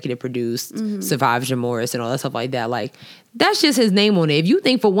who executive produced Survive Jim Morris and all that stuff like that. Like, that's just his name on it. If you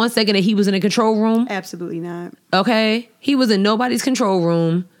think for 1 second that he was in a control room. Absolutely not. Okay? He was in nobody's control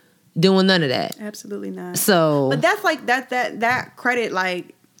room doing none of that. Absolutely not. So. But that's like, that credit,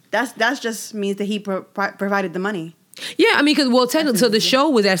 like. That's just means that he provided the money. Yeah, I mean, because technically, so the show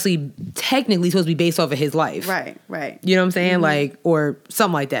was actually technically supposed to be based off of his life, right? You know what I'm saying, like, or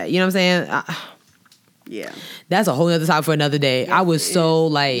something like that. You know what I'm saying? Yeah, that's a whole other topic for another day. Yes, I was so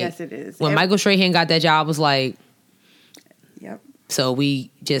like, yes, it is. When Michael Strahan got that job, I was like, yep. So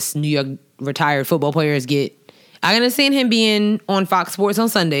we just New York retired football players get. I understand him being on Fox Sports on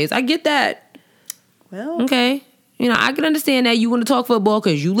Sundays. I get that. Well, okay. You know, I can understand that you want to talk football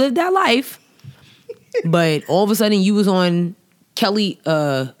because you lived that life. But all of a sudden you was on Kelly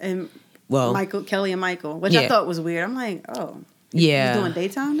and Kelly and Michael, which I thought was weird. I'm like, oh. Yeah. He's doing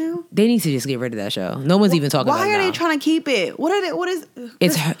daytime now? They need to just get rid of that show. No one's even talking about it. Why are they trying to keep it? What is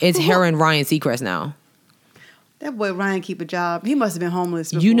it's her and Ryan Seacrest now. That boy Ryan keep a job. He must have been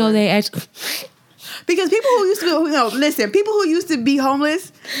homeless before. You know they actually because people who used to people who used to be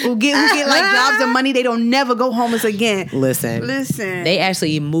homeless who get like jobs and money, they don't never go homeless again. Listen. They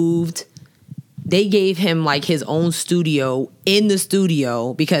actually moved. They gave him like his own studio in the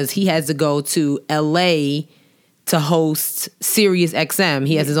studio because he has to go to LA to host Sirius XM.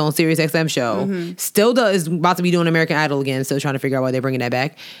 He has his own Sirius XM show. Still is about to be doing American Idol again. Still trying to figure out why they're bringing that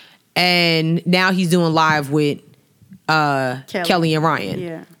back. And now he's doing live with Kelly and Ryan.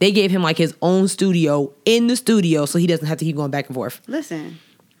 Yeah. They gave him like his own studio in the studio so he doesn't have to keep going back and forth. Listen.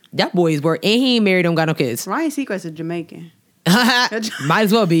 That boy is work and he ain't married, don't got no kids. Ryan Seacrest is Jamaican. Might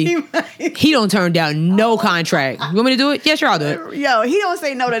as well be. He don't turn down no contract. You want me to do it? Yeah, sure, I'll do it. Yo, he don't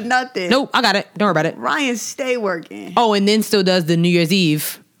say no to nothing. Nope, I got it. Don't worry about it. Ryan stay working. Oh, and then still does the New Year's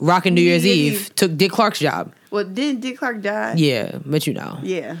Eve. Rockin' New Year's Eve. Took Dick Clark's job. Well, didn't Dick Clark die? Yeah, but you know.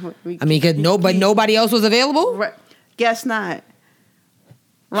 Yeah. I mean, because nobody else was available? Right. Guess not.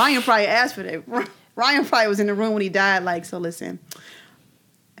 Ryan probably asked for that. Ryan probably was in the room when he died, like, so listen,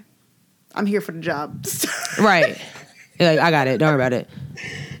 I'm here for the job. Right. Like, I got it. Don't worry about it.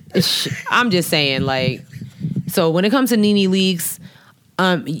 I'm just saying, like, so when it comes to Nene Leakes,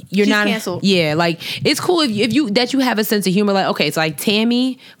 you're not canceled. Yeah, like it's cool if you that you have a sense of humor. Like, okay, it's like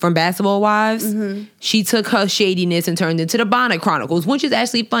Tammy from Basketball Wives. She took her shadiness and turned into the Bonnet Chronicles, which is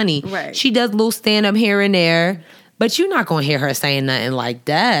actually funny. Right. She does a little stand up here and there, but you're not gonna hear her saying nothing like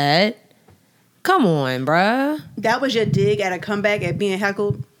that. Come on, bruh. That was your dig at a comeback at being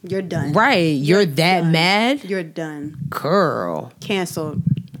heckled. You're done. Right. You're that done. mad? You're done. Girl. Canceled.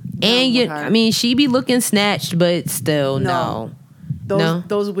 And I mean, she be looking snatched, but still, no.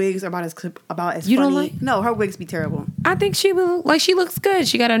 Those wigs are about as you funny. Don't like? No, her wigs be terrible. I think she looks good.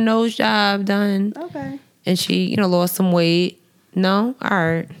 She got her nose job done. Okay. And she, lost some weight. No? All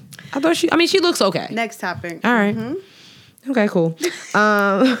right. I thought she looks okay. Next topic. All right. Mm-hmm. Okay, cool.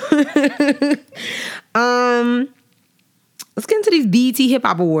 Let's get into these BET Hip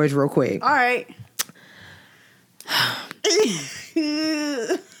Hop Awards real quick. All right.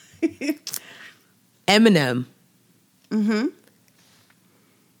 Eminem. Mm-hmm.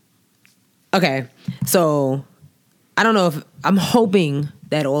 Okay, so I don't know if I'm hoping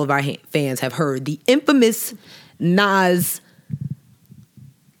that all of our fans have heard the infamous Nas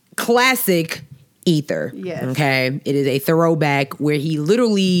classic Ether. Yes. Okay, it is a throwback where he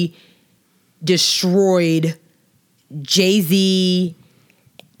literally destroyed Jay-Z.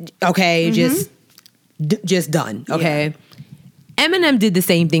 Okay, just done. Okay, yeah. Eminem did the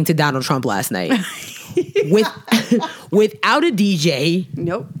same thing to Donald Trump last night without a DJ.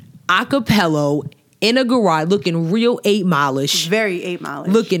 Nope. Acapello in a garage, looking real 8 Mile-ish. Very 8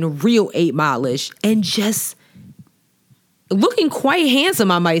 Mile-ish. Looking real 8 Mile-ish. And just looking quite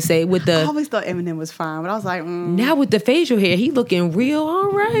handsome, I might say. I always thought Eminem was fine, but I was like, Now with the facial hair, he looking real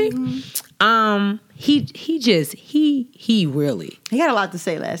all right. Mm-hmm. He really. He had a lot to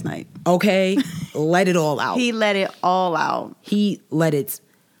say last night. Okay. Let it all out. He let it all out. He let it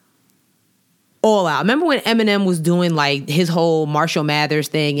all out. Remember when Eminem was doing like his whole Marshall Mathers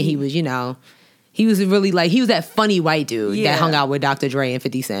thing, and he was, he was really like, he was that funny white dude that hung out with Dr. Dre and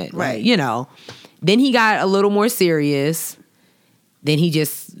 50 Cent. Right. Like, Then he got a little more serious. Then he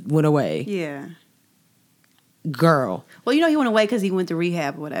just went away. Yeah. Girl. Well, he went away because he went to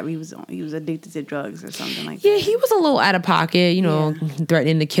rehab or whatever. He was addicted to drugs or something like that. Yeah, he was a little out of pocket,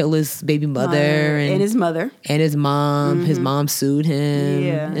 threatening to kill his baby mother. And his mother. And his mom. Mm-hmm. His mom sued him.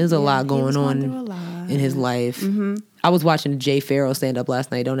 Yeah. There's a lot going on in his life. Mm-hmm. I was watching Jay Farrell stand up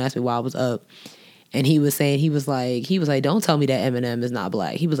last night. Don't ask me why I was up. And he was saying, he was like, don't tell me that Eminem is not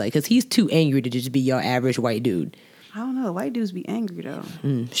black. He was like, because he's too angry to just be your average white dude. I don't know. White dudes be angry, though.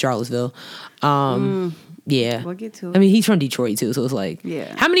 Charlottesville. Yeah. We'll get to it. I mean, he's from Detroit, too, so it's like...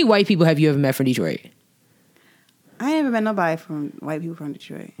 Yeah. How many white people have you ever met from Detroit? I ain't never met nobody white people from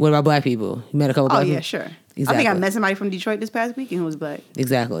Detroit. What about black people? You met a couple black people? Oh, yeah, sure. Exactly. I think I met somebody from Detroit this past weekend who was black.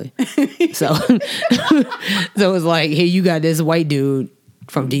 Exactly. So it's like, here you got this white dude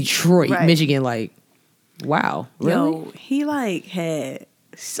from Detroit, Michigan, like, wow, really? Yo, he, had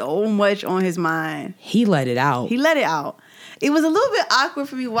so much on his mind. He let it out. It was a little bit awkward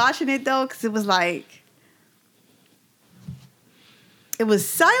for me watching it, though, because it was like... It was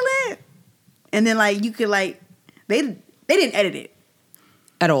silent, and then you could they didn't edit it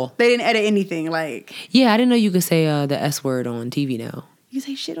at all. They didn't edit anything. Yeah, I didn't know you could say the S word on TV now. You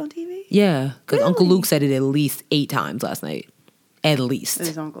say shit on TV? Yeah, because really? Uncle Luke said it at least 8 times last night. At least.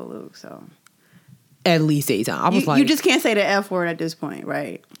 It's Uncle Luke, so at least 8 times. I was you just can't say the F word at this point,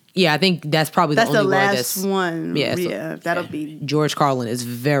 right? Yeah, I think that's probably the only word last one. Yeah, that'll be. George Carlin is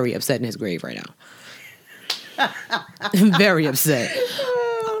very upset in his grave right now. Very upset.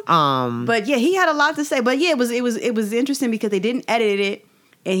 But yeah, he had a lot to say. But yeah, it was interesting because they didn't edit it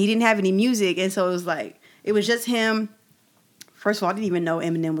and he didn't have any music, and so it was just him. First of all, I didn't even know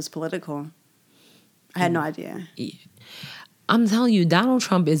Eminem was political. I had no idea. Yeah. I'm telling you, Donald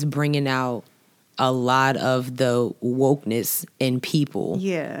Trump is bringing out a lot of the wokeness in people.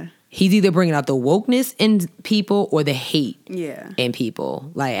 Yeah. He's either bringing out the wokeness in people or the hate in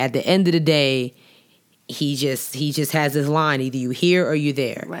people. At the end of the day, he just has this line, either you here or you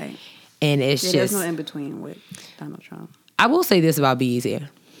there. Right. And it's there's no in between with Donald Trump. I will say this about BET. I'm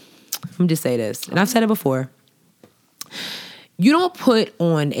going to just say this, and I've said it before. You don't put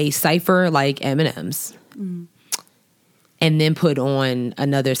on a cipher like Eminem's and then put on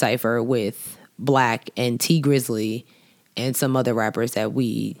another cipher with Black and T Grizzly and some other rappers that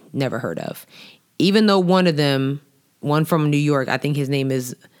we never heard of. Even though one from New York, I think his name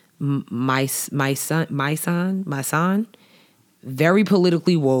is my son, very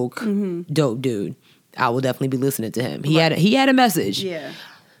politically woke, dope dude. I will definitely be listening to him. He had a message. Yeah.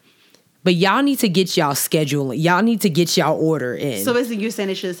 But y'all need to get y'all scheduling. Y'all need to get y'all order in. So basically you're saying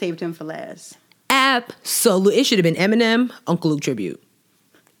it should have saved him for last. Absolutely. It should have been Eminem, Uncle Luke tribute.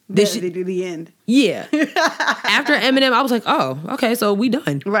 They do the end. Yeah. After Eminem, I was like, oh, okay, so we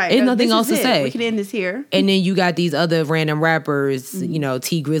done. Right. There's nothing else to say. We can end this here. And then you got these other random rappers,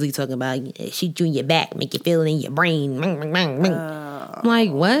 T Grizzly talking about shoot you in your back, make you feel it in your brain. I'm like,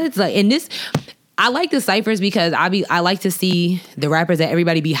 what? And this, I like the ciphers because I like to see the rappers that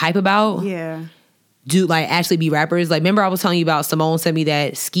everybody be hype about. Yeah. do like actually be rappers. Like, remember I was telling you about Simone sent me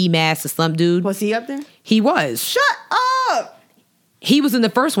that Ski Mask, the Slump dude? Was he up there? He was. Shut up! He was in the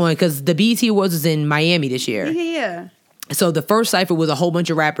first one because the BET Awards was in Miami this year. Yeah. So the first cypher was a whole bunch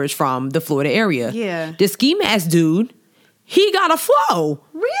of rappers from the Florida area. Yeah. The Ski Mask dude, he got a flow.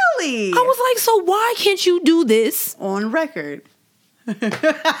 Really? I was like, so why can't you do this on record?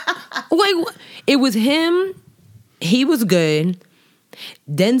 Like, it was him. He was good.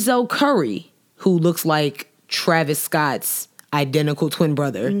 Denzel Curry, who looks like Travis Scott's identical twin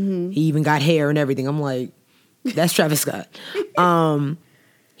brother. Mm-hmm. He even got hair and everything. I'm like, that's Travis Scott.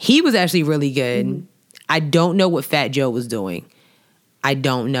 He was actually really good. Mm-hmm. I don't know what Fat Joe was doing. I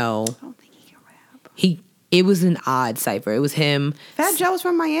don't know. I don't think he can rap. It was an odd cypher. It was him. Fat Joe was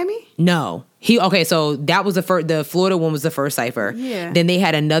from Miami? No. So that was the Florida one was the first cypher. Yeah. Then they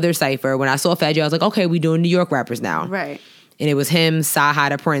had another cypher. When I saw Fat Joe, I was like, okay, we doing New York rappers now. Right. And it was him,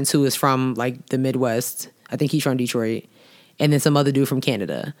 Sahada Prince, who is from like the Midwest. I think he's from Detroit. And then some other dude from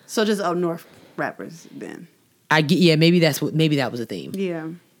Canada. So just up north rappers then. Maybe that was a theme. Yeah.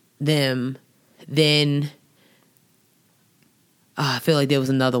 Them. Then I feel like there was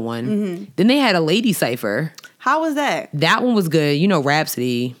another one. Mm-hmm. Then they had a lady cypher. How was that? That one was good. You know,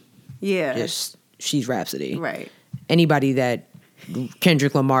 Rhapsody. Yeah. She's Rhapsody. Right. Anybody that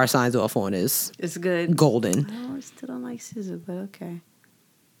Kendrick Lamar signs off on is it's good. Golden. Oh, I still don't like SZA, but okay.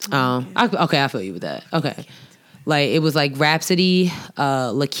 I feel you with that. Okay. Like, it was like Rhapsody,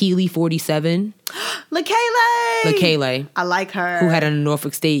 Lakili 47. Lakele! I like her. Who had a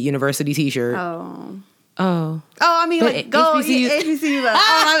Norfolk State University t-shirt. I mean, like, go HBCU.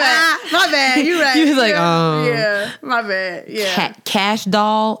 Oh, my bad. You're right. You was like, yeah, my bad. Yeah. Cash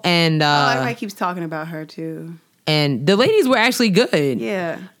Doll and everybody keeps talking about her too. And the ladies were actually good.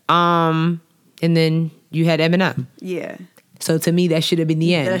 Yeah. And then you had Eminem. Yeah. So to me, that should have been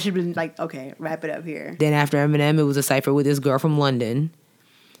the end. That should have been like, okay, wrap it up here. Then after Eminem, it was a cypher with this girl from London,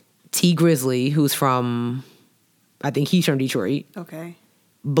 T Grizzly, who's from, I think he's from Detroit. Okay.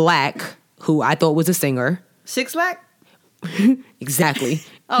 Black, who I thought was a singer. Six Lack? Exactly.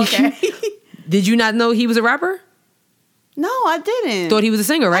 Okay. Did you not know he was a rapper? No, I didn't. Thought he was a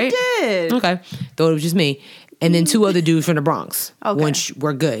singer, right? I did. Okay. Thought it was just me. And then two other dudes from the Bronx, which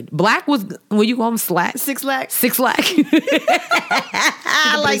were good. Black was, what you call him, Slack? Six Lack. I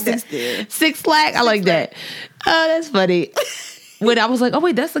like that. Six Lack. I like that. Oh, that's funny. When I was like, oh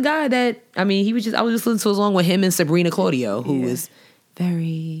wait, that's the guy that, I was just listening to a song with him and Sabrina Claudio, who was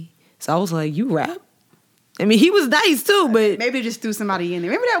very, so I was like, you rap? I mean, he was nice too, but. Maybe just threw somebody in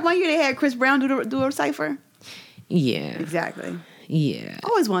there. Remember that one year they had Chris Brown do a cypher? Yeah. Exactly. Yeah. I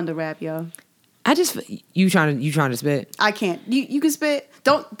always wanted to rap, yo. I just, you trying to spit? I can't. You can spit.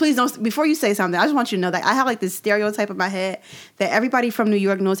 Please don't, before you say something, I just want you to know that I have like this stereotype in my head that everybody from New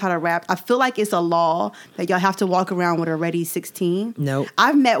York knows how to rap. I feel like it's a law that y'all have to walk around with a Ready 16. Nope.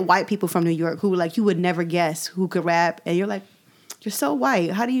 I've met white people from New York who like, you would never guess who could rap. And you're like, you're so white.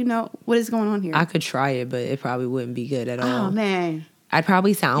 How do you know what is going on here? I could try it, but it probably wouldn't be good at all. Oh, man. I'd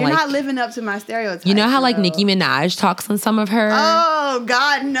probably sound You're like... not living up to my stereotype. You know how like Nicki Minaj talks on some of her... Oh,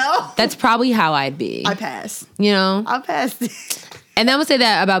 God, no. That's probably how I'd be. I pass. You know? I'll pass. And I'm going to say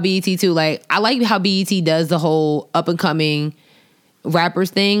that about BET too. Like, I like how BET does the whole up-and-coming rappers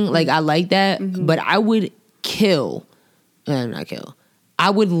thing. Like, I like that. Mm-hmm. But I would I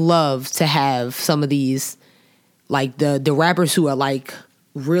would love to have some of these, like, the rappers who are, like...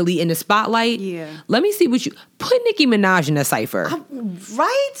 really in the spotlight. Yeah. Let me see what you put Nicki Minaj in a cypher.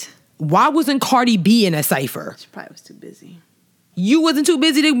 Right? Why wasn't Cardi B in a cypher? She probably was too busy. You wasn't too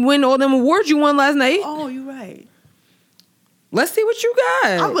busy to win all them awards you won last night. Oh, you're right. Let's see what you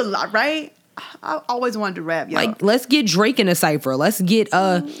got. I would, right? I always wanted to rap, y'all. Like, let's get Drake in a cypher. Let's get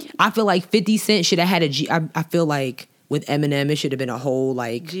I feel like 50 Cent should have had a G. I feel like with Eminem it should have been a whole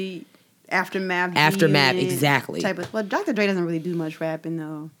like G. Aftermath, exactly. Type of, well, Dr. Dre doesn't really do much rapping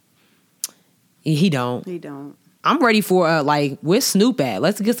though. He don't. I'm ready for like, where's Snoop at?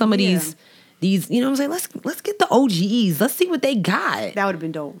 Let's get some of these. You know what I'm saying? Let's get the OGs. Let's see what they got. That would have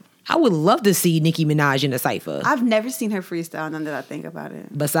been dope. I would love to see Nicki Minaj in a cypher. I've never seen her freestyle. Now that I think about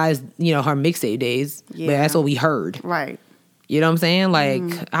it, besides her mixtape days, but that's what we heard. Right. You know what I'm saying?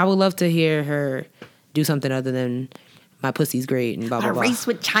 Like, I would love to hear her do something other than my pussy's great and blah blah blah. Race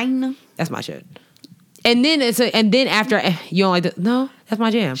with China. That's my shit. And then after you don't like the no, that's my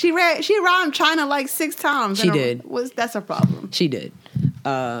jam. She rhymed China like 6 times. She did. That's a problem. She did.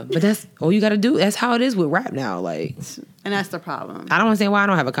 But that's all you got to do. That's how it is with rap now. Like, and that's the problem. I don't understand why I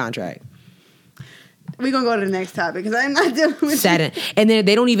don't have a contract. We're gonna go to the next topic because I'm not dealing with Saturn. And then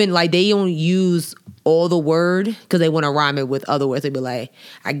they don't even they don't use all the word because they want to rhyme it with other words. They be like,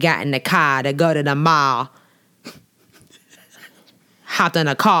 I got in the car to go to the mall. Hopped in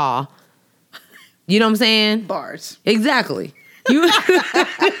a car. You know what I'm saying? Bars. Exactly. You know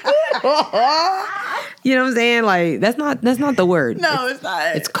what I'm saying? Like that's not the word. No, it's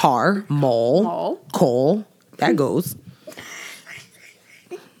not. It's car, mall, coal. That goes.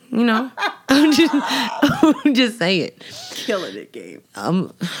 You know, I'm just saying. Killing it, Gabe.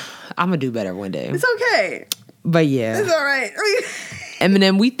 I'm gonna do better one day. It's okay. But yeah, it's all right.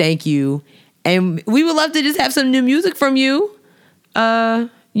 Eminem, we thank you, and we would love to just have some new music from you.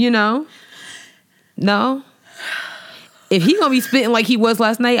 You know, no. If he gonna be spitting like he was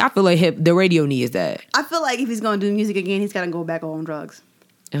last night, I feel like the radio needs that. I feel like if he's gonna do music again, he's gotta go back on drugs.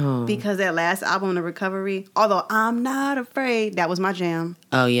 Oh. Because that last album, The Recovery, although I'm Not Afraid, that was my jam.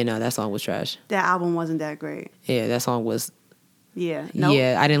 Oh yeah, no, that song was trash. That album wasn't that great. Yeah, that song was. Yeah. Nope.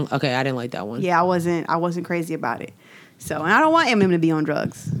 Yeah, I didn't like that one. Yeah, I wasn't crazy about it. So, and I don't want Eminem to be on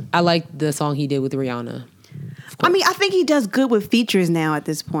drugs. I like the song he did with Rihanna. I mean, I think he does good with features now at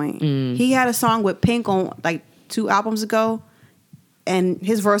this point. He had a song with Pink on like 2 albums ago, and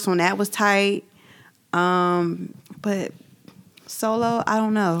his verse on that was tight. But solo, I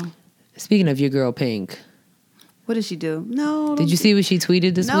don't know. Speaking of your girl Pink, what did she do? No. Did you see what she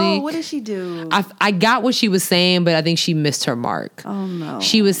tweeted this week? No, what did she do? I got what she was saying, but I think she missed her mark. Oh no.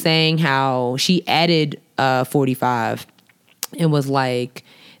 She was saying how she added 45 and was like,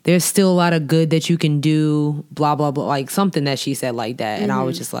 there's still a lot of good that you can do, blah, blah, blah. Like something that she said like that. And I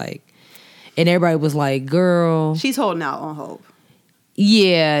was just like, and everybody was like, girl. She's holding out on hope.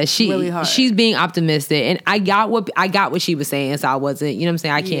 Yeah, really hard. She's being optimistic. And I got what she was saying, so I wasn't, you know what I'm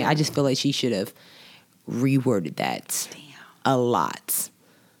saying? I can't, Yeah. I just feel like she should have reworded that a lot.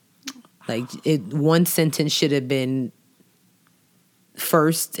 Like one sentence should have been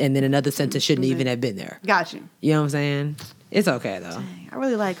first, and then another sentence shouldn't even have been there. Got you. You know what I'm saying? It's okay though. Dang, I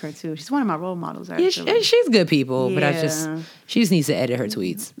really like her too. She's one of my role models. Yeah, Actually. she's good people, but Yeah. she just needs to edit her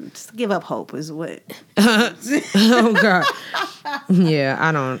tweets. Just give up hope is what. Oh God. Yeah,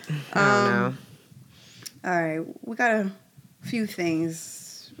 I don't know. All right, we got a few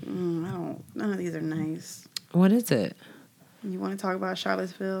things. None of these are nice. What is it? You want to talk about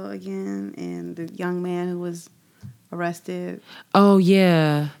Charlottesville again and the young man who was arrested? Oh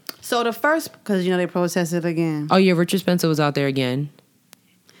yeah. So the first, because they protested again. Oh yeah, Richard Spencer was out there again.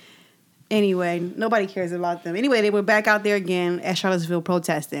 Anyway, nobody cares about them. Anyway, they were back out there again at Charlottesville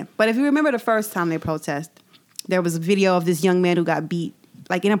protesting. But if you remember the first time they protested, there was a video of this young man who got beat,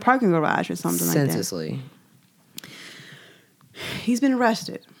 like in a parking garage or something like that. Senselessly. He's been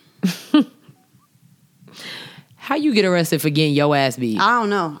arrested. How you get arrested for getting your ass beat? I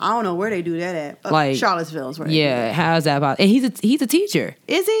don't know where they do that at. Like Charlottesville's right. Yeah, how's that about? And he's a teacher.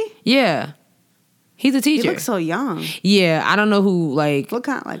 Is he? Yeah, he's a teacher. He looks so young. Yeah, I don't know who like. What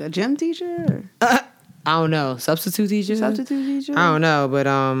kind? Like a gym teacher? I don't know. Substitute teacher. I don't know, but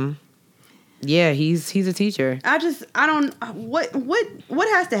yeah, he's a teacher. I don't. What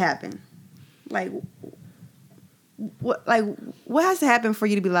has to happen? What has to happen for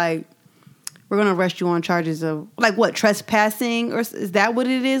you to be like, we're gonna arrest you on charges of trespassing, or is that what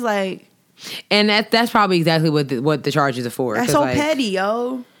it is? Like, and that's probably exactly what the charges are for. That's so petty,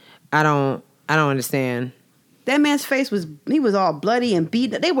 yo. I don't understand. That man's face was all bloody and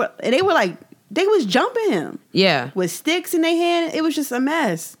beat. They was jumping him. Yeah, with sticks in their hand. It was just a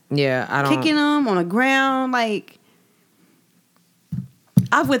mess. Yeah, I don't kicking him on the ground. Like,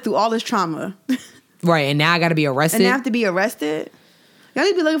 I've went through all this trauma. Right, and now I got to be arrested. And I have to be arrested. Y'all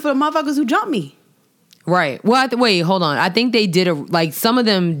need to be looking for the motherfuckers who jumped me. Right. Well, wait, hold on. I think they did some of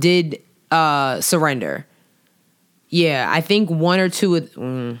them did surrender. Yeah, I think one or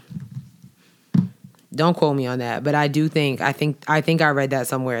two. Don't quote me on that, but I think I read that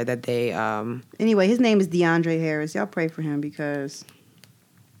somewhere that they. Anyway, his name is DeAndre Harris. Y'all pray for him because.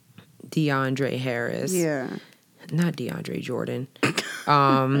 DeAndre Harris. Yeah. Not DeAndre Jordan.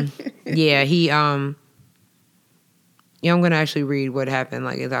 Yeah, he. Yeah, I'm gonna actually read what happened,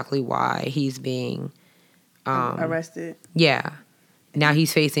 like exactly why he's being arrested. Yeah, now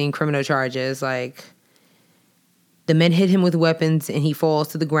he's facing criminal charges. Like, the men hit him with weapons, and he falls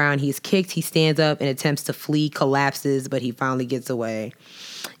to the ground. He's kicked. He stands up and attempts to flee, collapses, but he finally gets away.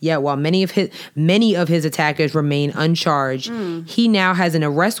 Yeah, while many of his attackers remain uncharged, he now has an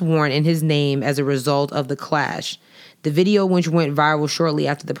arrest warrant in his name as a result of the clash. The video, which went viral shortly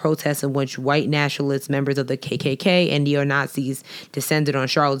after the protests in which white nationalists, members of the KKK, and neo-Nazis descended on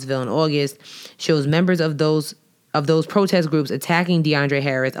Charlottesville in August, shows members of those of those protest groups attacking DeAndre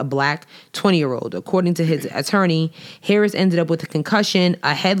Harris, a black 20-year-old. According to his attorney, Harris ended up with a concussion,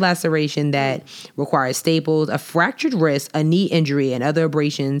 a head laceration that required staples, a fractured wrist, a knee injury, and other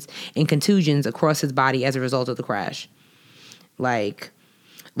abrasions and contusions across his body as a result of the crash. Like,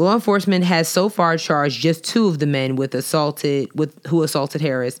 law enforcement has so far charged just 2 of the men who assaulted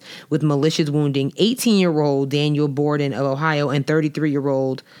Harris with malicious wounding: 18-year-old Daniel Borden of Ohio and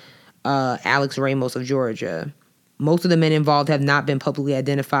 33-year-old Alex Ramos of Georgia. Most of the men involved have not been publicly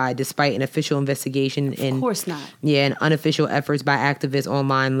identified, despite an official investigation Of course not. Yeah, and unofficial efforts by activists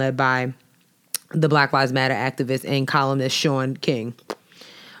online led by the Black Lives Matter activist and columnist Shaun King.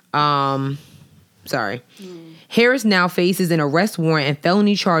 Harris now faces an arrest warrant and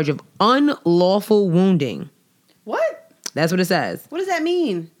felony charge of unlawful wounding. What? That's what it says. What does that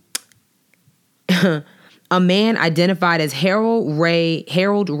mean? A man identified as Harold Ray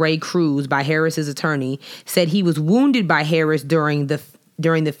Cruz by Harris's attorney said he was wounded by Harris during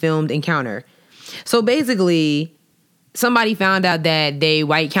the filmed encounter. So basically, somebody found out that they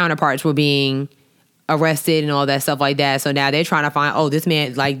white counterparts were being arrested and all that stuff like that. So now they're trying to find, this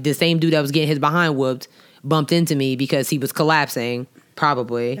man, like the same dude that was getting his behind whooped, bumped into me because he was collapsing.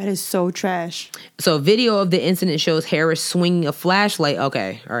 Probably. That is so trash. So video of the incident shows Harris swinging a flashlight.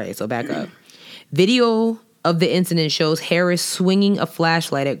 Okay, all right, so back up. Video of the incident shows Harris swinging a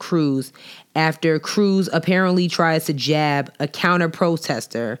flashlight at Cruz after Cruz apparently tries to jab a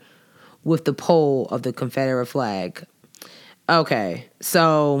counter-protester with the pole of the Confederate flag. Okay.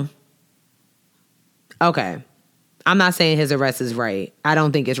 I'm not saying his arrest is right. I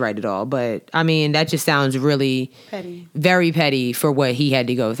don't think it's right at all. But, I mean, that just sounds really petty. Very petty for what he had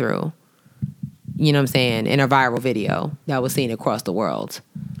to go through. You know what I'm saying? In a viral video that was seen across the world.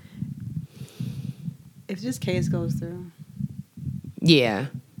 If this case goes through. Yeah.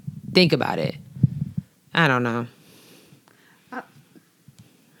 Think about it. I don't know.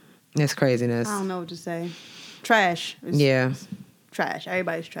 It's craziness. I don't know what to say. Trash. It's trash.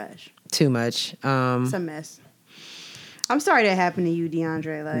 Everybody's trash. Too much. It's a mess. I'm sorry that happened to you,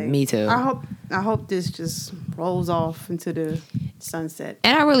 DeAndre. Like, me too. I hope this just rolls off into the sunset.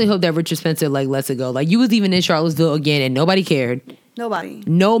 And I really hope that Richard Spencer lets it go. Like, you was even in Charlottesville again and nobody cared.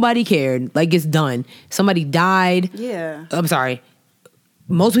 Nobody cared. Like, it's done. Somebody died. Yeah. I'm sorry.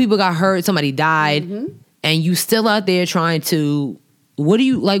 Most people got hurt. Somebody died. Mm-hmm. And you still out there trying to...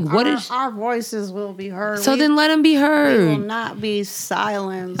 Our voices will be heard. So then let them be heard. We will not be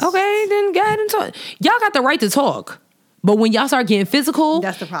silenced. Okay, then go ahead and talk. Y'all got the right to talk. But when y'all start getting physical...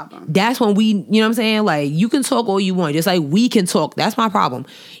 That's the problem. That's when you know what I'm saying? Like, you can talk all you want. Just like we can talk. That's my problem.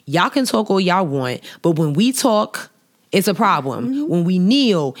 Y'all can talk all y'all want. But when we talk, it's a problem. Mm-hmm. When we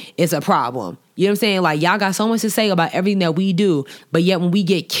kneel, it's a problem. You know what I'm saying? Like, y'all got so much to say about everything that we do. But yet when we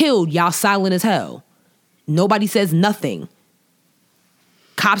get killed, y'all silent as hell. Nobody says nothing.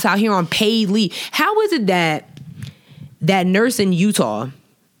 Cops out here on paid leave. How is it that nurse in Utah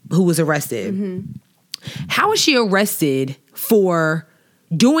who was arrested, how was she arrested for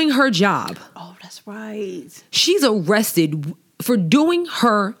doing her job? Oh, that's right. She's arrested for doing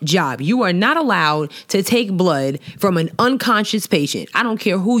her job. You are not allowed to take blood from an unconscious patient. I don't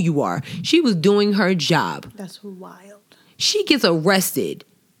care who you are. She was doing her job. That's wild. She gets arrested.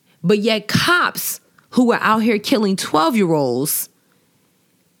 But yet cops who are out here killing 12-year-olds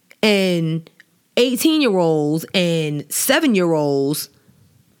and 18-year-olds and 7-year-olds,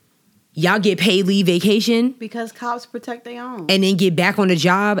 y'all get paid leave vacation? Because cops protect their own. And then get back on the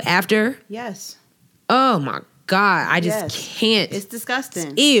job after? Yes. Oh my God. I just can't. It's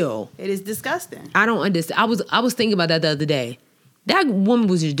disgusting. It's ill. It is disgusting. I don't understand. I was thinking about that the other day. That woman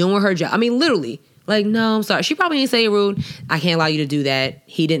was just doing her job. I mean, literally. Like, no, I'm sorry. She probably didn't say it rude. I can't allow you to do that.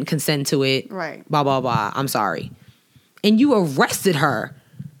 He didn't consent to it. Right. Blah, blah, blah. I'm sorry. And you arrested her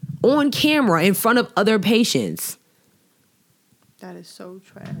on camera in front of other patients. That is so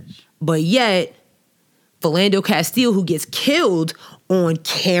trash. But yet, Philando Castile, who gets killed on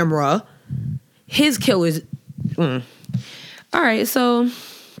camera, his killers... All right, so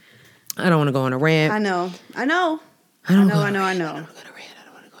I don't want to go on a rant. I know.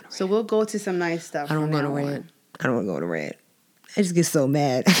 So we'll go to some nice stuff. I don't want to go on a rant. I just get so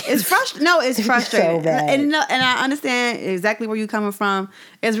mad. It's frustrating. No, it's frustrating. So bad. And I understand exactly where you're coming from.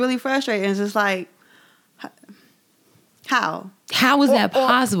 It's really frustrating. It's just like, how? How is that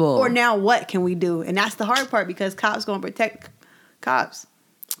possible? Or now what can we do? And that's the hard part because cops going to protect cops.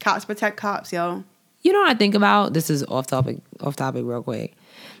 Cops protect cops, yo. You know what I think about? This is off topic real quick.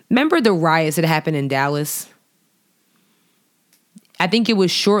 Remember the riots that happened in Dallas? I think it was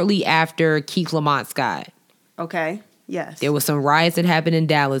shortly after Keith Lamont Scott. Okay, yes. There was some riots that happened in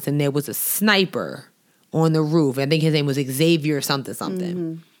Dallas, and there was a sniper on the roof. I think his name was Xavier something.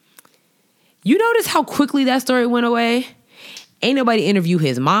 Mm-hmm. You notice how quickly that story went away? Ain't nobody interview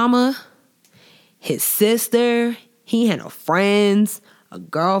his mama, his sister. He had no friends, a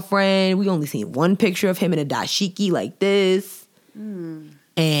girlfriend. We only seen one picture of him in a dashiki like this.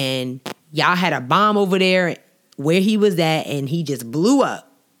 And y'all had a bomb over there where he was at, and he just blew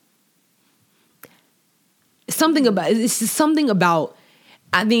up. It's something about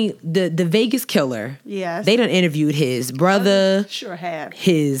I think the Vegas killer. Yes. They done interviewed his brother. Sure have.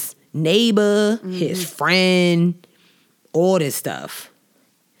 His neighbor, his friend, all this stuff.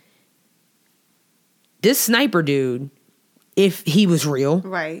 This sniper dude, if he was real,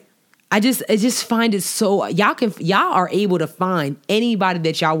 right? I just find it so y'all are able to find anybody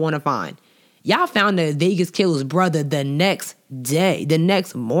that y'all want to find. Y'all found the Vegas killer's brother the next day, the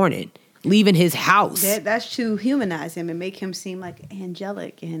next morning, leaving his house. That's to humanize him and make him seem like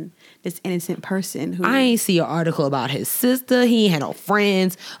angelic and this innocent person. Who I ain't see an article about his sister. He ain't had no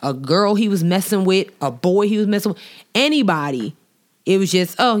friends, a girl he was messing with, a boy he was messing with, anybody. It was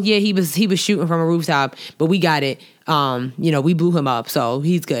just, oh yeah, he was shooting from a rooftop, but we got it. We blew him up, so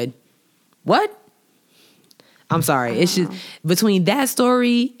he's good. What? I'm sorry. It's just between that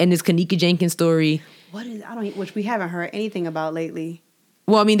story and this Kenneka Jenkins story. Which we haven't heard anything about lately.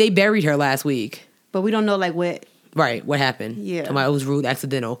 Well, I mean, they buried her last week, but we don't know like what. Right, what happened? Yeah, it was ruled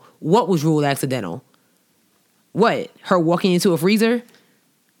accidental. What was ruled accidental? What? Her walking into a freezer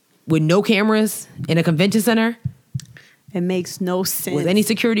with no cameras in a convention center? It makes no sense. Was any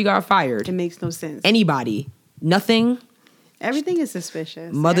security guard fired? It makes no sense. Anybody? Nothing? Everything is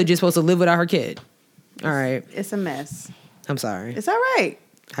suspicious. Mother just supposed to live without her kid. All right. It's a mess. I'm sorry. It's all right.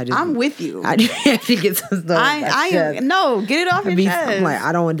 I'm with you. I have to get some stuff. No, get it off your chest. I'm like,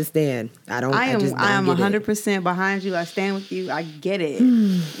 I don't understand. I am 100% behind you. I stand with you. I get it.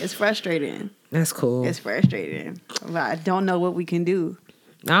 It's frustrating. That's cool. It's frustrating. But I don't know what we can do.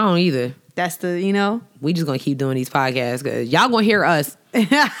 I don't either. That's we just gonna keep doing these podcasts because y'all gonna hear us.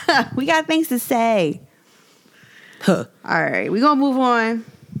 We got things to say. Huh. All right, we're gonna move on.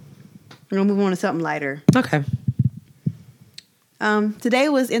 We're gonna move on to something lighter. Okay. Today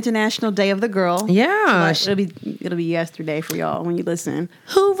was International Day of the Girl. Yeah. It'll be yesterday for y'all when you listen.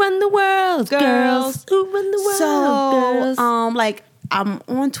 Who run the world, girls? Who run the world, girls? I'm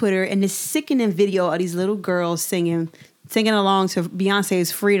on Twitter and this sickening video of these little girls singing along to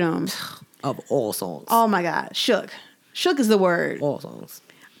Beyonce's Freedom. Of all songs. Oh my God. Shook is the word. All songs.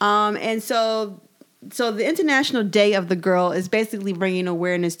 And so the International Day of the Girl is basically bringing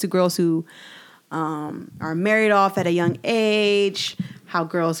awareness to girls who are married off at a young age, how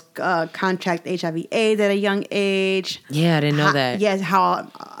girls contract HIV/AIDS at a young age. Yeah, I didn't know that. Yes, how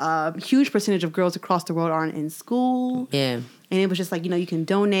a huge percentage of girls across the world aren't in school. Yeah. And it was just like, you can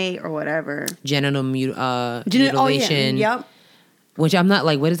donate or whatever. Genital mutilation. Oh, yeah. Yep. Which I'm not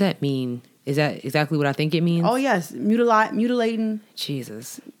like, what does that mean? Is that exactly what I think it means? Oh, yes. Mutilating.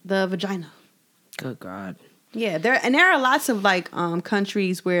 Jesus. The vagina. Good God. Yeah. There are lots of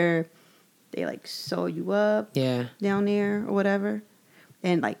countries where they sew you up. Yeah. Down there or whatever.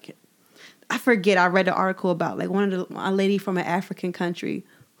 And I forget, I read an article about a lady from an African country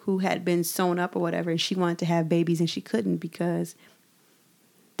who had been sewn up or whatever, and she wanted to have babies and she couldn't because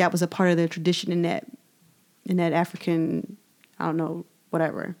that was a part of their tradition in that African, I don't know,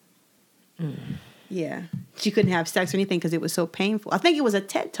 whatever. Yeah. She couldn't have sex or anything because it was so painful. I think it was a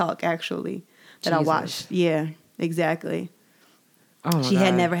TED Talk, actually, that I watched. Yeah, exactly. Oh, she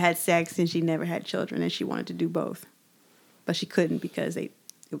had never had sex and she never had children, and she wanted to do both. But she couldn't because it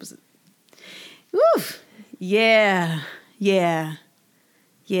was... Oof. Yeah.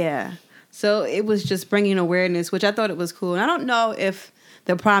 So it was just bringing awareness, which I thought it was cool. And I don't know if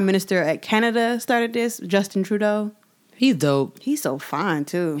the Prime Minister at Canada started this, Justin Trudeau. He's dope. He's so fine,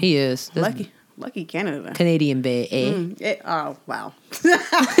 too. He is. Lucky Canada. Canadian bay, eh? Oh, wow.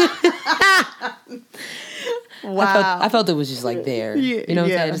 Wow. I felt it was just there. Yeah, you know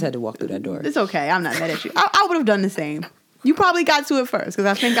what I'm saying? I just had to walk through that door. It's okay. I'm not mad at you. I would have done the same. You probably got to it first because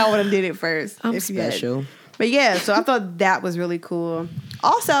I think I would have did it first. I'm special. But yeah, so I thought that was really cool.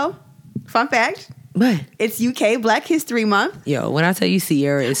 Also, fun fact. What? It's UK Black History Month. Yo, when I tell you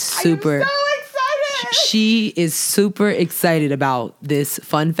Sierra is super... I'm so excited. She is super excited about this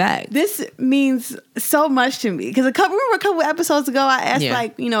fun fact. This means so much to me. Because remember a couple episodes ago, I asked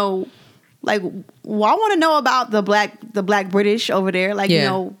well, I want to know about the black British over there.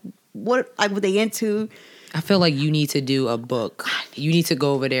 What were they into? I feel like you need to do a book. You need to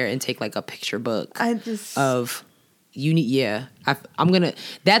go over there and take a picture book. I'm gonna.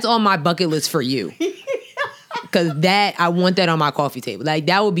 That's on my bucket list for you. Because I want that on my coffee table.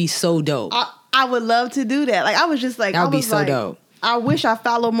 That would be so dope. I I would love to do that. Like I was just like, that would be so dope. I wish I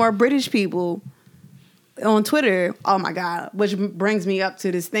followed more British people on Twitter. Oh my God. Which brings me up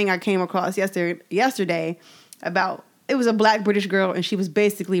to this thing I came across yesterday about, it was a black British girl and she was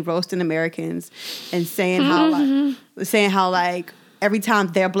basically roasting Americans and saying how like every time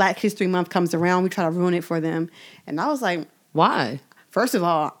their Black History Month comes around, we try to ruin it for them. And I was like, why? First of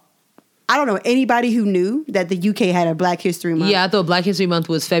all, I don't know anybody who knew that the UK had a Black History Month. Yeah, I thought Black History Month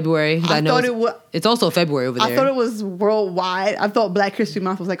was February. I know it's also February over there. I thought it was worldwide. I thought Black History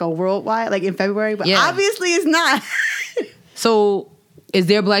Month was like a worldwide, like in February, but obviously it's not. So is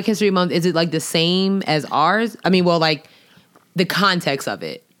their Black History Month, is it like the same as ours? I mean, well, like the context of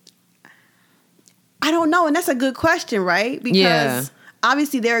it. I don't know, and that's a good question, right? Because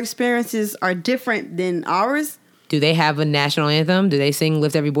obviously their experiences are different than ours. Do they have a national anthem? Do they sing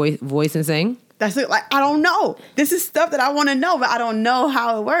Lift Every Voice and Sing? That's it. Like, I don't know. This is stuff that I want to know, but I don't know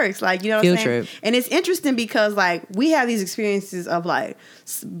how it works. Like, you know what I'm saying? Trip. And it's interesting because, like, we have these experiences of, like,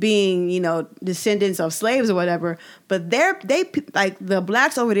 being, you know, descendants of slaves or whatever, but they like, the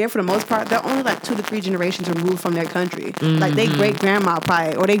blacks over there, for the most part, they're only, like, 2 to 3 generations removed from their country. Mm-hmm. Like, they great-grandma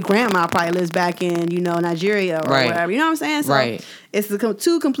probably, or they grandma probably lives back in, you know, Nigeria or whatever. You know what I'm saying? So it's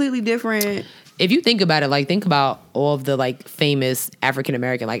two completely different... If you think about it, like, think about all of the, like, famous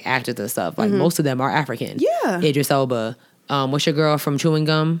African-American, like, actors and stuff. Like, most of them are African. Yeah. Idris Elba. What's your girl from Chewing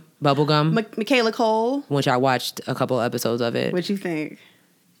Gum? Bubblegum? Michaela Cole. Which I watched a couple of episodes of it. What you think?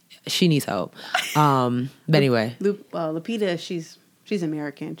 She needs help. But anyway. Lupita, she's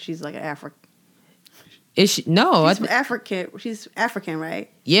American. She's, like, an African. Is she? No. She's African. She's African,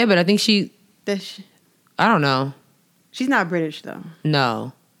 right? Yeah, but I think I don't know. She's not British, though.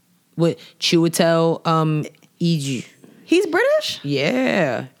 No. With Chiwetel Ejiofor. He's British?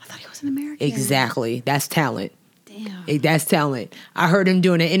 Yeah. I thought he was an American. Exactly. That's talent. Damn. That's talent. I heard him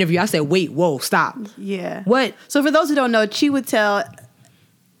doing an interview. I said, wait, whoa, stop. Yeah. What? So for those who don't know, Chiwetel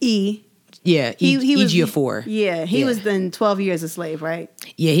E. Yeah, Ejiofor. Yeah, he was then 12 years a slave, right?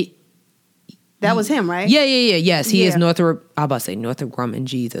 Yeah, that was him, right? Yeah. Yes, he is Northrop. I was about to say Northrop Grumman,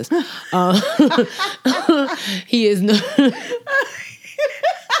 Jesus. He is.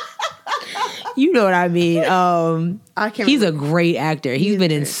 You know what I mean. He's a great actor. He's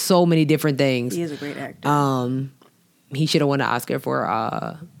been in so many different things. He is a great actor. He should have won an Oscar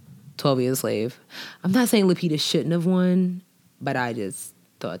for 12 Years a Slave. I'm not saying Lupita shouldn't have won, but I just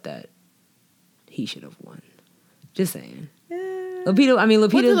thought that he should have won. Just saying. Lupita.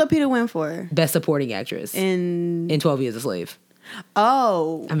 What did Lupita win for? Best Supporting Actress in 12 Years a Slave.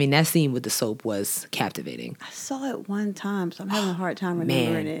 Oh. I mean, that scene with the soap was captivating. I saw it one time, so I'm having a hard time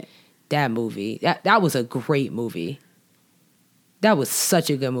remembering it. That movie, that was a great movie. That was such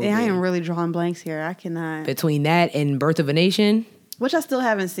a good movie. Yeah, I am really drawing blanks here. I cannot. Between that and Birth of a Nation, which I still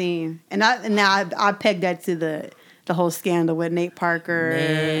haven't seen, and now I pegged that to the whole scandal with Nate Parker.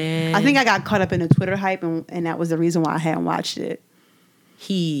 Man. I think I got caught up in the Twitter hype, and that was the reason why I hadn't watched it.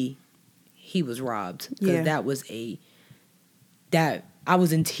 He was robbed because I was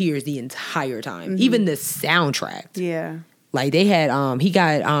in tears the entire time. Mm-hmm. Even the soundtrack. Yeah. Like they had he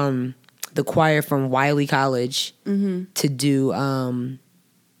got the choir from Wiley College to do a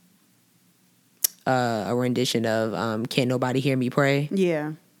rendition of Can't Nobody Hear Me Pray.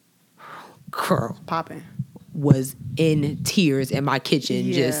 Yeah. Girl. Popping. Was in tears in my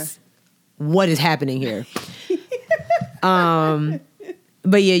kitchen. Just, what is happening here?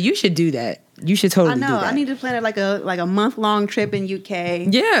 But yeah, you should do that. You should totally do that. I know. I need to plan it like a month-long trip in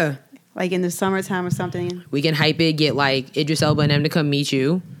UK. Yeah. Like in the summertime or something. We can hype it, get like Idris Elba and them to come meet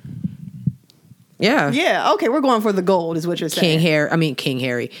you. Yeah. Yeah, okay, we're going for the gold is what you're saying. King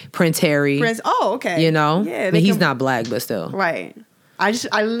Harry. Prince Harry. Oh, okay. You know? Yeah. I mean, he's not black, but still. Right. I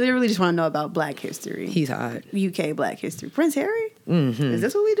literally just want to know about Black history. He's hot. UK Black history. Prince Harry? Mm-hmm. Is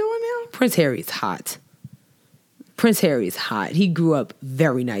this what we doing now? Prince Harry's hot. He grew up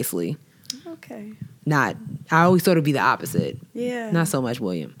very nicely. Okay. I always thought it'd be the opposite. Yeah. Not so much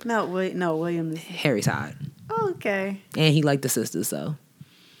William. No, William. Harry's hot. Oh, okay. And he liked the sisters, so.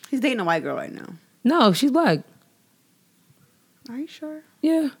 He's dating a white girl right now. No, she's black. Are you sure?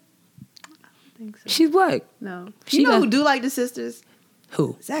 Yeah. I don't think so. She's black. No. You know who do like the sisters?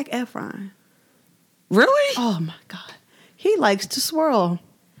 Who? Zac Efron. Really? Oh, my God. He likes to swirl.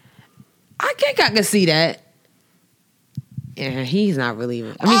 I can see that. Yeah, he's not really.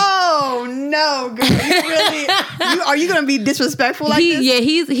 Oh no, girl! Are you gonna be disrespectful like this? Yeah,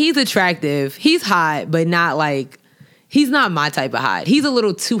 he's attractive. He's hot, but not like he's not my type of hot. He's a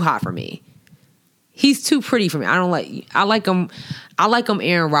little too hot for me. He's too pretty for me. I like him.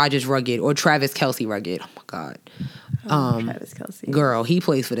 Aaron Rodgers rugged or Travis Kelce rugged. Oh my God. Travis Kelce. Girl, he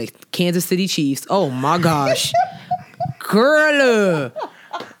plays for the Kansas City Chiefs. Oh my gosh. Girl.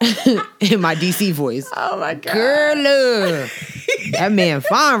 In my DC voice. Oh my God. Girl. That man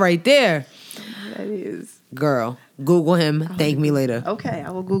fine right there. That is. Girl, Google him. Thank me later. Okay,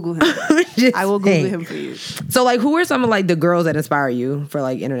 I will Google him. I will Google him for you. So, like, who are some of, like, the girls that inspire you for,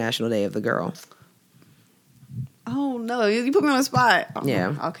 like, International Day of the Girl? Oh, no. You put me on the spot. Oh,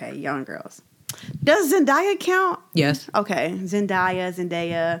 yeah. Okay, young girls. Does Zendaya count? Yes. Okay.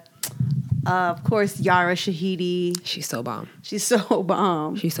 Zendaya. Of course, Yara Shahidi. She's so bomb. She's so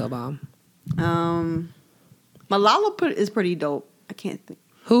bomb. Malala is pretty dope. I can't think.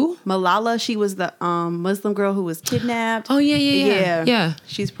 Who? Malala. She was the Muslim girl who was kidnapped. Oh, yeah.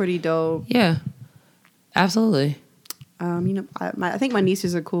 She's pretty dope. Yeah. Absolutely. I think my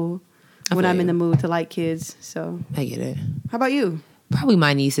nieces are cool when I'm in the mood to like kids. So I get it. How about you? Probably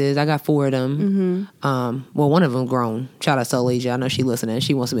my nieces. I got 4 of them. Mm-hmm. Well, one of them grown. Shout out to Alasia. I know she listening.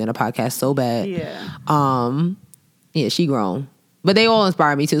 She wants to be on a podcast so bad. Yeah. Yeah, she grown. But they all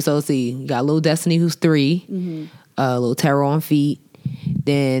inspire me too. So let's see. You got little Destiny who's 3. Mm-hmm. Little Terror on feet.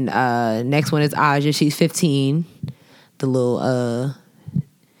 Then next one is Aja. She's 15. The little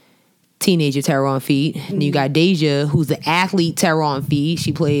teenager Terror on feet. Mm-hmm. And you got Deja, who's the athlete Terror on feet.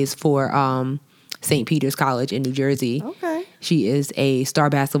 She plays for St. Peter's College in New Jersey. Okay. She is a star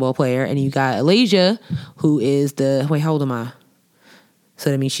basketball player. And you got Alasia, who is the... Wait, how old am I? So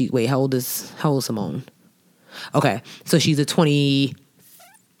that means how old is Simone? Okay. So she's a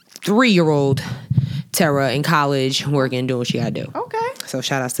 23-year-old Terra in college, working, doing what she gotta do. Okay. So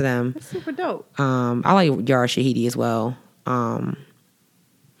shout outs to them. That's super dope. I like Yara Shahidi as well.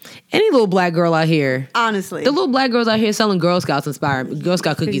 Any little black girl out here. Honestly. The little black girls out here selling Girl Scout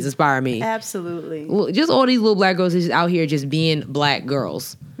cookies inspire me. Absolutely. Just all these little black girls just out here just being black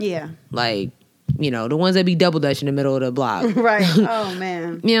girls. Yeah. Like, the ones that be double dutch in the middle of the block. Right. Oh,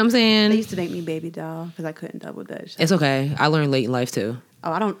 man. You know what I'm saying? They used to make me baby doll because I couldn't double dutch. It's okay. I learned late in life too.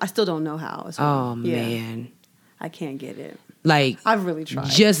 Oh, I still don't know how. So, oh, man. I can't get it. Like, I've really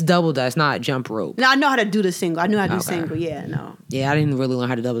tried. Just double dutch, not jump rope. No, I know how to do the single. I knew how to do single. Yeah, no. Yeah, I didn't really learn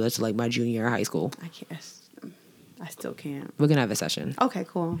how to double dutch until like my junior year of high school. I can't. I still can't. We're gonna have a session. Okay,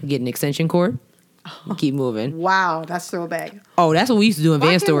 cool. Get an extension cord. Keep moving. Wow, that's throwback. Oh, that's what we used to do in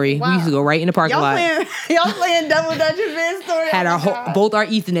Van Story. Wow. We used to go right in the parking lot. Y'all playing double dutch in Van Story. Had both our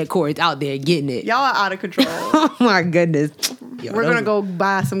Ethernet cords out there getting it. Y'all are out of control. Oh my goodness. We're gonna go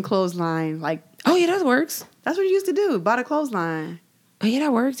buy some clothesline. Oh yeah, that works. That's what you used to do. Buy the clothesline. Oh yeah,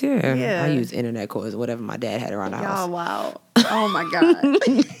 that works too. Yeah. I use internet cords, whatever my dad had around the house. Oh wow. Oh my God.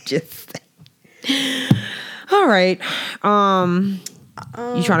 Just. All right.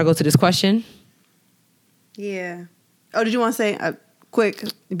 You trying to go to this question? Yeah. Oh, did you want to say quick?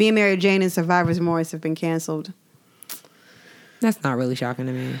 Being Mary Jane and Survivor's Remorse have been canceled. That's not really shocking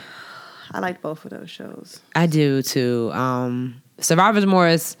to me. I like both of those shows. I do too. Survivor's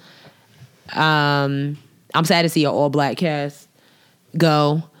Remorse. I'm sad to see an all black cast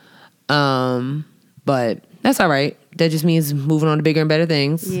go, but that's all right. That just means moving on to bigger and better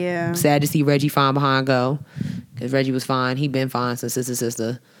things. Yeah. I'm sad to see Reggie Fine behind go, because Reggie was fine. He been fine since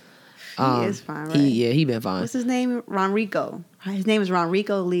Sister. He is fine, right? He been fine. What's his name? Ronrico. His name is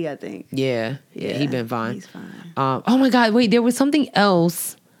Ronrico Lee, I think. Yeah, he been fine. He's fine. Oh my God, wait, there was something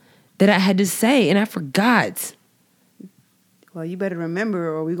else that I had to say and I forgot. Well, you better remember,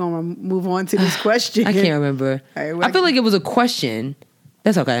 or we're gonna move on to this question. I can't remember. Right, I feel like it was a question.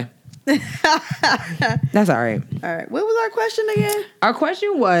 That's okay. That's all right. All right. What was our question again? Our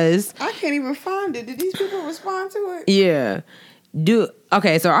question was... I can't even find it. Did these people respond to it? Yeah.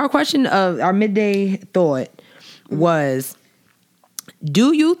 Okay, so our question of our midday thought was,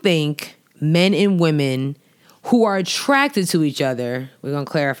 do you think men and women who are attracted to each other, we're going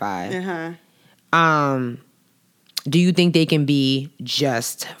to clarify, do you think they can be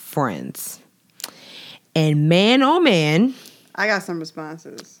just friends? And man, oh man... I got some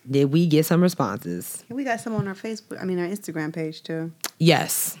responses. Did we get some responses? We got some on our Instagram page too.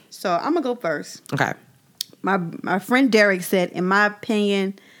 Yes. So I'm gonna go first. Okay. My friend Derek said, in my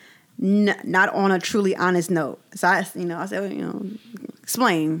opinion, not on a truly honest note. So I said,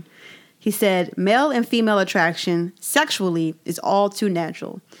 explain. He said, male and female attraction sexually is all too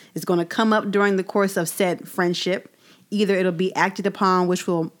natural. It's going to come up during the course of said friendship. Either it'll be acted upon, which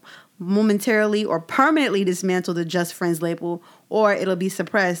will momentarily or permanently dismantle the just friends label, or it'll be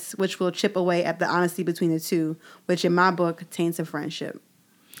suppressed, which will chip away at the honesty between the two, which in my book taints a friendship.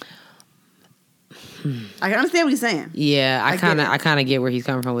 I understand what he's saying. Yeah, I kind of get where he's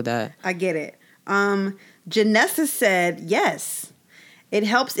coming from with that. I get it. Janessa said, yes, it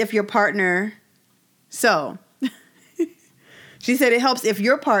helps if your partner... So, She said it helps if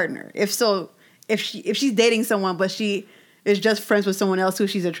your partner, if she's dating someone, but she is just friends with someone else who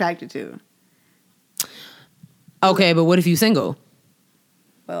she's attracted to. Okay, but what if you single?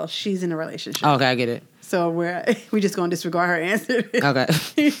 Well, she's in a relationship. Okay, I get it. So we just gonna disregard her answer. Okay.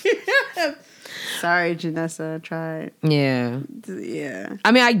 Sorry, Janessa. I tried. Yeah. Yeah.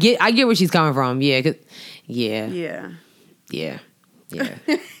 I mean, I get where she's coming from. Yeah. Yeah. Yeah.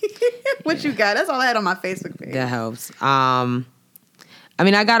 What you got? That's all I had on my Facebook page. That helps. I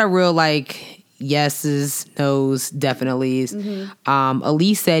mean, I got a real yeses, nos, definitely.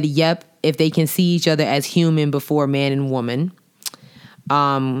 Elise said, "Yep, if they can see each other as human before man and woman."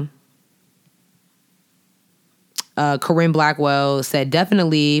 Corinne Blackwell said,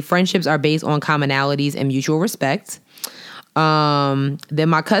 "Definitely, friendships are based on commonalities and mutual respect." Then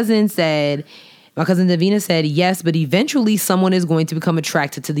my cousin Davina said, "Yes, but eventually someone is going to become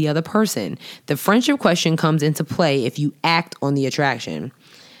attracted to the other person. The friendship question comes into play if you act on the attraction."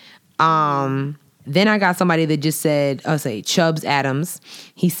 Then I got somebody that just said, Chubbs Adams.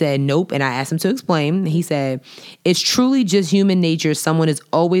 He said, "Nope," and I asked him to explain. He said, "It's truly just human nature. Someone is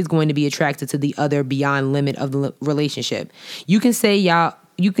always going to be attracted to the other beyond limit of the relationship. You can say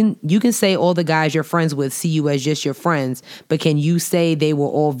you can say all the guys you're friends with see you as just your friends, but can you say they will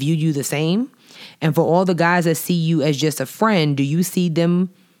all view you the same? And for all the guys that see you as just a friend, do you see them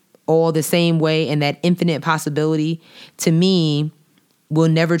all the same way? And that infinite possibility, to me, will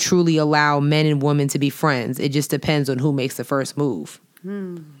never truly allow men and women to be friends. It just depends on who makes the first move." I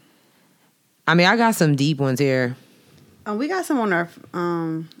mean, I got some deep ones here. We got some on our,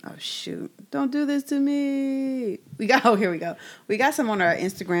 oh shoot, don't do this to me. Here we go. We got some on our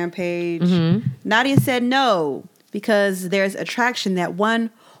Instagram page. Nadia said no, because there's attraction that one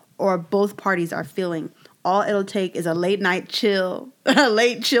or both parties are feeling. All it'll take is a late chill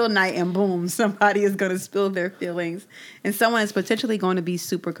night, and boom, somebody is going to spill their feelings, and someone is potentially going to be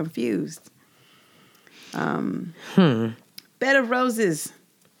super confused. Bed of Roses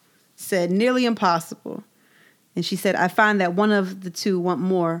said nearly impossible, and she said, "I find that one of the two want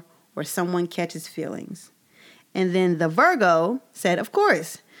more, or someone catches feelings." And then the Virgo said, "Of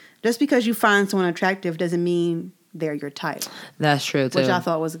course, just because you find someone attractive doesn't mean they're your type." That's true too. Which I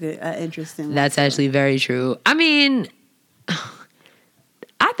thought was interesting. That's actually very true. I mean,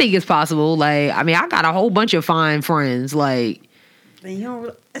 I think it's possible. I got a whole bunch of fine friends. And you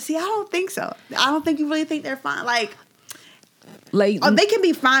don't see. I don't think so. I don't think you really think they're fine. They can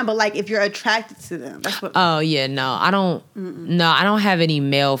be fine, but if you're attracted to them, that's what. Oh yeah, no, I don't. No, I don't have any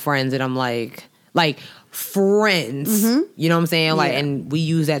male friends that I'm like friends. You know what I'm saying? And we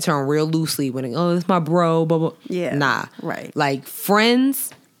use that term real loosely when it's my bro, blah, blah. Yeah. Nah. Right. Friends,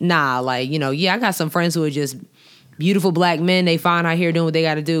 nah. I got some friends who are just beautiful black men. They fine out here doing what they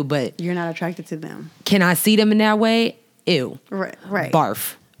got to do, but you're not attracted to them. Can I see them in that way? Ew. Right.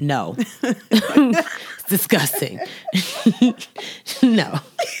 Barf. No. It's disgusting. No.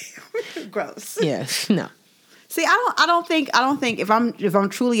 Gross. Yes. No. See, I don't think if I'm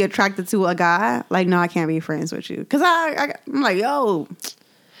truly attracted to a guy, no, I can't be friends with you, because I'm like, yo.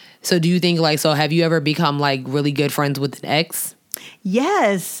 So do you think have you ever become really good friends with an ex?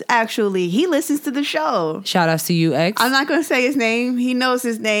 Yes, actually, he listens to the show. Shout out to you, ex. I'm not going to say his name. He knows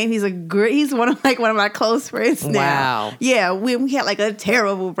his name. He's one of my close friends now. Wow. Yeah, we had a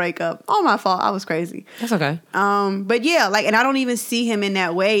terrible breakup. All my fault. I was crazy. That's okay. But yeah, and I don't even see him in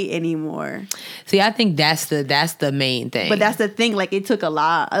that way anymore. See, I think that's the main thing. But that's the thing. It took a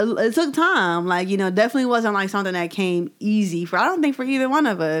lot. It took time. Definitely wasn't something that came easy I don't think for either one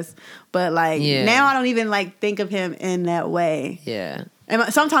of us. But now I don't even think of him in that way. Yeah. And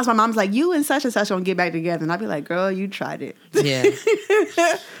sometimes my mom's like, "You and such gonna get back together," and I'd be like, "Girl, you tried it." Yeah.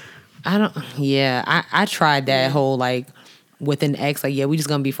 I tried that whole with an ex, we just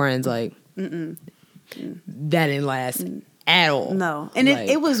gonna be friends. That didn't last at all. No. And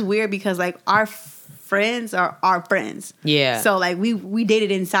it was weird because our friends are our friends. Yeah. So we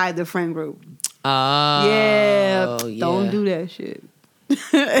dated inside the friend group. Oh. Yeah. Don't do that shit.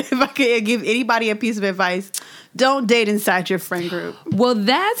 If I could give anybody a piece of advice, don't date inside your friend group. Well,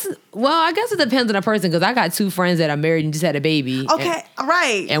 I guess it depends on the person, because I got two friends that are married and just had a baby. Okay,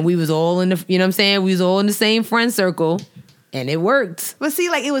 right. And we was all in the, you know what I'm saying? We was all in the same friend circle, and it worked. But see,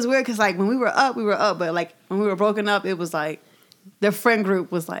 it was weird because when we were up, but when we were broken up, it was the friend group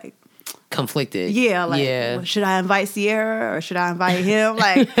was conflicted. Yeah, well, should I invite Sierra or should I invite him?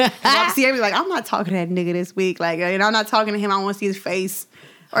 Sierra was I'm not talking to that nigga this week. And I'm not talking to him. I want to see his face.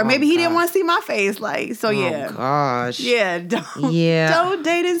 Or maybe he didn't want to see my face. Yeah. Oh, gosh. Yeah, don't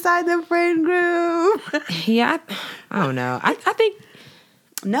date inside the friend group. Yeah, I don't know. I think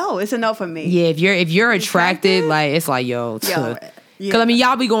No, it's a no for me. Yeah, if you're attracted, like it's like yo. Because I mean,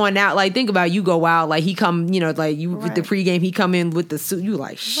 y'all be going out. Like, think about it, you go out. Like he come, like you with the pregame. He come in with the suit. You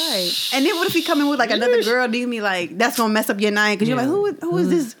like right. And then what if he come in with like another girl? Do you mean like that's gonna mess up your night? Because you're like, who is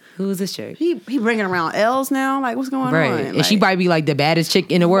this? Who is this chick? He bringing around L's now. Like what's going on? Right. And she might be like the baddest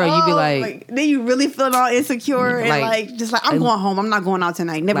chick in the world. You'd be like, then you really feeling all insecure and like just like I'm going home. I'm not going out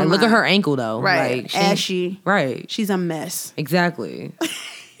tonight. Never mind. Look at her ankle though. Right. Like, ashy. Right. She's a mess. Exactly.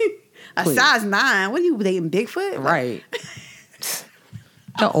 A size 9. What are you dating, Bigfoot? Right.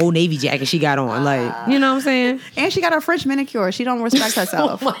 The old Navy jacket she got on, like, you know what I'm saying? And she got her French manicure. She don't respect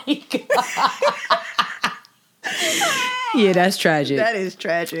herself. Oh my God. Yeah, that's tragic. That is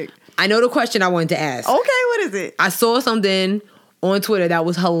tragic. I know the question I wanted to ask. Okay, what is it? I saw something on Twitter that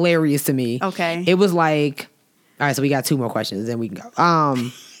was hilarious to me. Okay. It was like, all right, so we got 2 more questions, then we can go.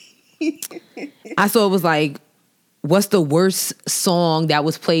 I saw it was like, what's the worst song that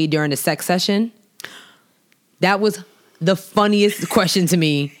was played during a sex session? That was the funniest question to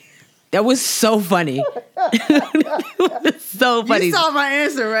me. That was so funny. So funny. You saw my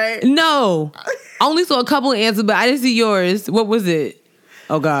answer, right? No. I only saw a couple of answers, but I didn't see yours. What was it?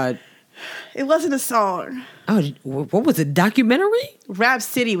 Oh, God. It wasn't a song. Oh, what was it? Documentary? Rap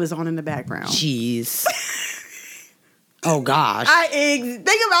City was on in the background. Jeez. Oh, gosh.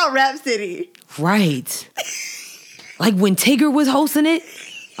 Think about Rap City. Right. Like when Tigger was hosting it?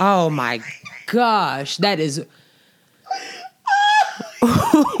 Oh, my gosh. That is...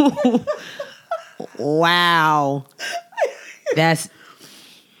 Wow. That's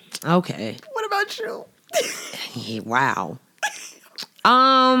okay. What about you? Wow.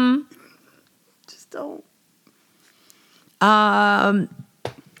 Just don't. I'm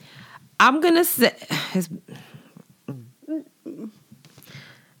gonna say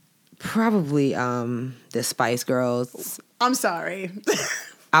probably the Spice Girls. I'm sorry.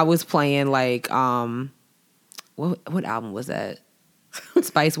 I was playing like what album was that?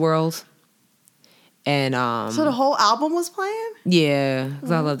 Spice World. And so the whole album was playing? Yeah,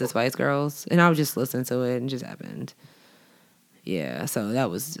 because I love the Spice Girls, and I was just listening to it, and it just happened. Yeah, so that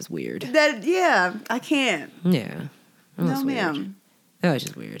was just weird. I can't. Yeah, no, ma'am. Weird. That was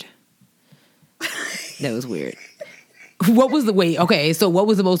just weird. That was weird. What was so what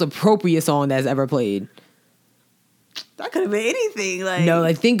was the most appropriate song that's ever played? That could have been anything. Like no,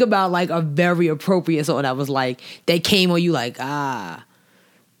 like think about like a very appropriate song that was like they came on you like like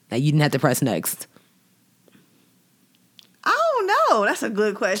you didn't have to press next. I don't know. That's a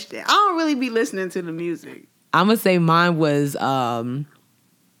good question. I don't really be listening to the music. I'm gonna say mine was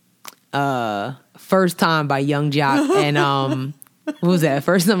First Time by Young Jock and what was that?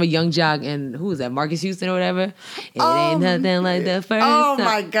 First Time by Young Jock and who was that? Marcus Houston or whatever. It ain't nothing like the first time.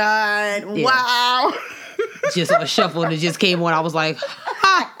 My God. Yeah. Wow. Just on a shuffle and it just came on. I was like,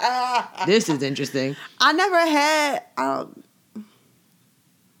 this is interesting. I never had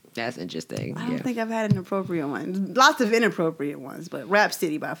that's interesting. I don't think I've had an appropriate one. Lots of inappropriate ones, but Rap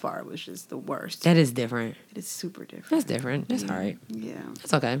City by far was just the worst. That is different. It is super different. That's different. That's all right. Yeah.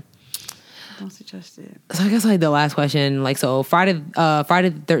 That's okay. Don't suggest it. So I guess like the last question, like so Friday the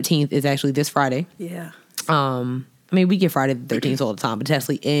 13th is actually this Friday. Yeah. I mean, we get Friday the 13th all the time, but it's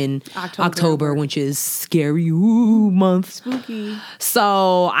actually in October, which is scary month. Spooky.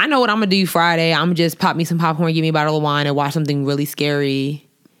 So I know what I'm going to do Friday. I'm going to just pop me some popcorn, give me a bottle of wine, and watch something really scary.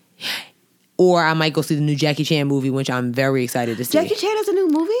 Or I might go see the new Jackie Chan movie, which I'm very excited to see. Jackie Chan has a new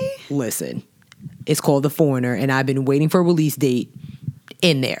movie? Listen, it's called The Foreigner, and I've been waiting for a release date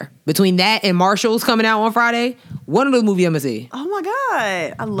in there. Between that and Marshall's coming out on Friday, one of the movies I'm going to see. Oh, my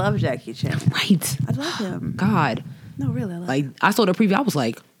God. I love Jackie Chan. Right. I love him. God. No, really, I love him. I saw the preview. I was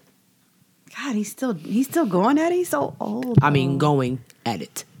like, God, he's still going at it. He's so old. I mean, going at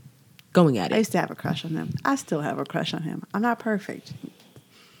it. I used to have a crush on him. I still have a crush on him. I'm not perfect.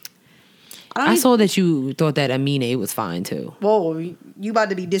 I saw that you thought that Amine was fine too. Whoa, you about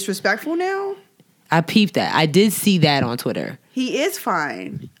to be disrespectful now? I peeped that. I did see that on Twitter. He is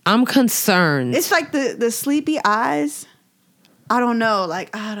fine. I'm concerned. It's like the sleepy eyes. I don't know. Like,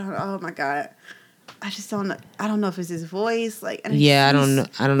 oh my God. I just don't know. I don't know if it's his voice. Like, yeah, I don't know.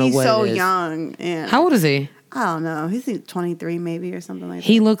 I don't know what it is. He's so young. And how old is he? I don't know. He's 23 maybe or something like that.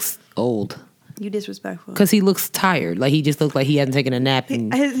 He looks old. You disrespectful. Because he looks tired. Like, he just looks like he hasn't taken a nap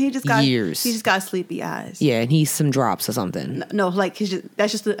in years. He just got sleepy eyes. Yeah, and he's some drops or something. No, like,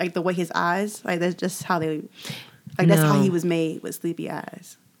 that's just like the way his eyes, like, that's just how they, like, that's how he was made with sleepy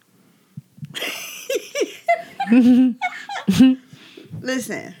eyes.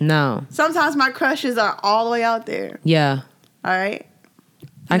 Listen. No. Sometimes my crushes are all the way out there. Yeah. All right?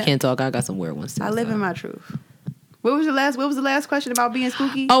 I can't talk. I got some weird ones too. I live in my truth. What was the last question about being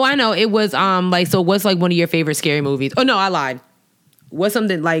spooky? Oh, I know. It was like, so what's like one of your favorite scary movies? Oh no, I lied. What's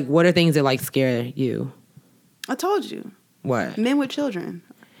something like, what are things that like scare you? I told you. What? Men with children.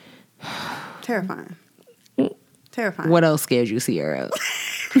 Terrifying. Terrifying. What else scares you, Sierra?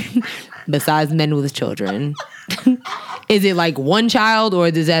 Besides men with children. Is it like one child or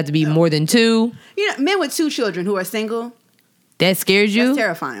does it have to be more than two? You know, men with 2 children who are single. That scares you? That's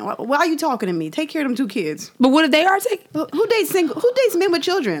terrifying. Why are you talking to me? Take care of them 2 kids. But what if they are Who dates single? Who dates men with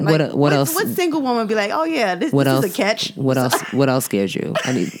children? Like, what else? What single woman be like, oh yeah, this is a catch? What else? What else scares you?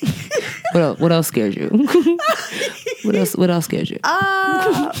 I need. What else scares you? What else scares you?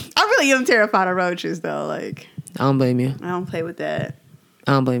 I really am terrified of roaches though. Like, I don't blame you. I don't play with that.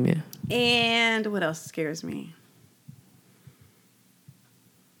 I don't blame you. And what else scares me?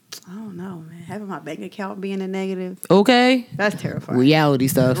 I don't know, man. Having my bank account being a negative. Okay. That's terrifying. Reality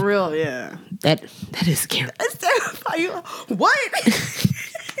stuff. Real, yeah. That is scary. That's terrifying. What?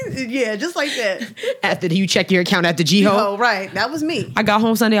 Yeah, just like that. After you check your account at the G-Ho. Oh, right. That was me. I got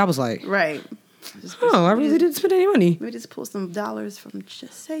home Sunday. I was like, right. I really didn't spend any money. We just pull some dollars from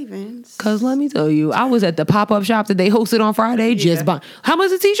just savings. Cause let me tell you, I was at the pop-up shop that they hosted on Friday. Just buying. How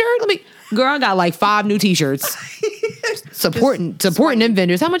much a t-shirt? Girl, I got like 5 new t-shirts. supporting them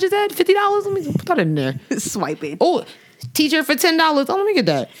vendors. How much is that? $50? Let me put that in there. Swiping. Oh, t-shirt for $10. Oh, let me get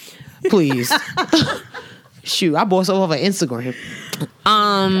that, please. Shoot, I bought some off of Instagram.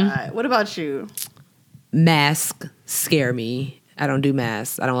 God. What about you? Masks scare me. I don't do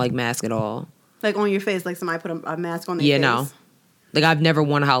masks. I don't like masks at all. Like on your face, like somebody put a mask on their face? Yeah, no. Like I've never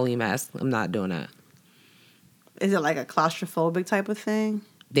worn a Halloween mask. I'm not doing that. Is it like a claustrophobic type of thing?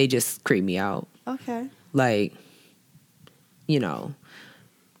 They just creep me out. Okay. Like, you know,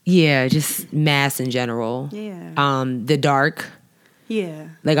 yeah, just masks in general. Yeah. The dark. Yeah.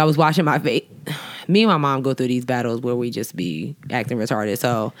 Like I was watching my face. Me and my mom go through these battles where we just be acting retarded.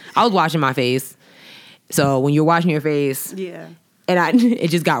 So I was watching my face. So when you're watching your face, yeah, and it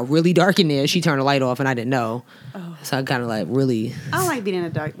just got really dark in there. She turned the light off, and I didn't know. Oh. So I kind of like really. I don't like being in a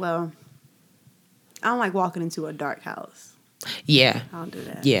dark. Well, I don't like walking into a dark house. Yeah, I don't do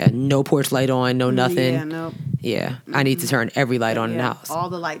that. Yeah, no porch light on, no nothing. Yeah, no. Yeah, mm-hmm. I need to turn every light on in the house. All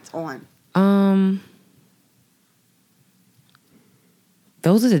the lights on.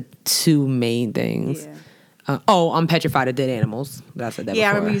 Those are the 2 main things. Yeah. I'm petrified of dead animals. I said that before.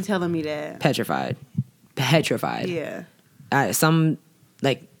 I remember you telling me that. Petrified. Yeah. Some,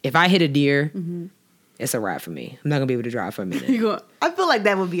 like, if I hit a deer, mm-hmm. it's a wrap for me. I'm not going to be able to drive for a minute. I feel like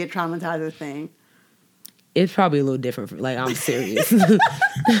that would be a traumatizing thing. It's probably a little different. Like, I'm serious.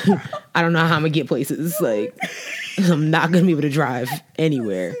 I don't know how I'm going to get places. Like, I'm not going to be able to drive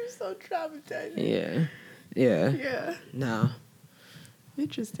anywhere. You're so traumatizing. Yeah. No.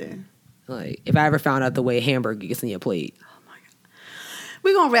 Interesting. Like, if I ever found out the way hamburger gets in your plate. Oh, my God.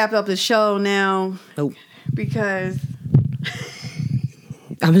 We're going to wrap up the show now. Nope. Because...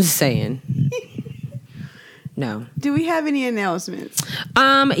 I'm just saying. No. Do we have any announcements?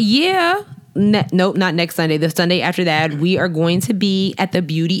 Yeah. Nope, not next Sunday. The Sunday after that, we are going to be at the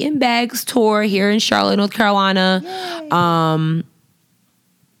Beauty and Bags tour here in Charlotte, North Carolina. Yay.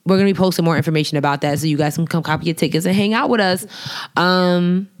 We're going to be posting more information about that so you guys can come copy your tickets and hang out with us.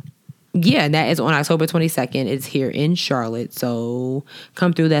 Yeah, and that is on October 22nd. It's here in Charlotte. So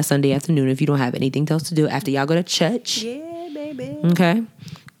come through that Sunday afternoon if you don't have anything else to do after y'all go to church. Yeah, baby. Okay.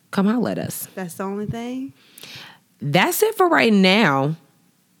 Come holler at us. That's the only thing? That's it for right now.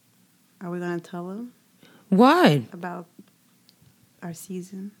 Are we going to tell them? What? About our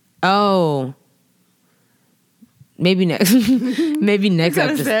season? Oh. Maybe next. Maybe next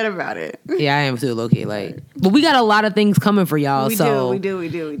episode. I'm sad about it. Yeah, I am too, low-key. Like, but we got a lot of things coming for y'all. We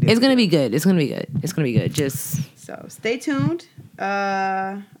do. It's gonna be good. It's gonna be good. Just so stay tuned.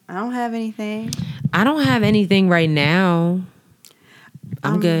 I don't have anything. I don't have anything right now.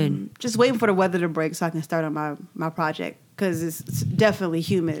 I'm good. Just waiting for the weather to break so I can start on my project. Because it's definitely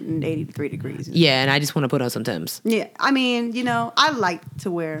humid and 83 degrees. Yeah, and I just want to put on some Timbs. Yeah, I mean, I like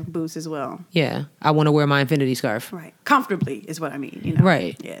to wear boots as well. Yeah, I want to wear my infinity scarf. Right, comfortably is what I mean.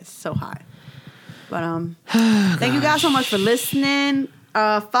 Right. Yeah, it's so hot. But thank you guys so much for listening.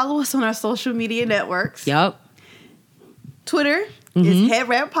 Follow us on our social media networks. Yep. Twitter is Head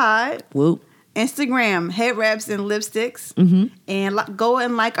Wrap Pod. Whoop. Instagram, Head Wraps and Lipsticks. And go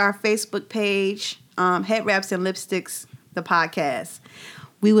and like our Facebook page, Head Wraps and Lipsticks, the podcast.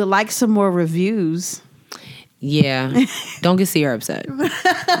 We would like some more reviews. Yeah. Don't get Sierra upset.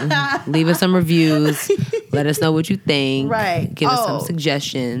 Leave us some reviews. Let us know what you think. Right. Give us some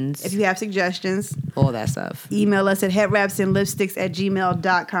suggestions. If you have suggestions. All that stuff. Email us at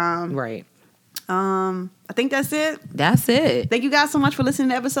headwrapsandlipsticks@gmail.com. Right. I think that's it. That's it. Thank you guys so much for listening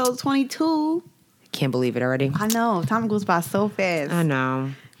to episode 22. Can't believe it already. I know. Time goes by so fast. I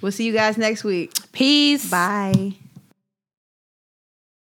know. We'll see you guys next week. Peace. Bye.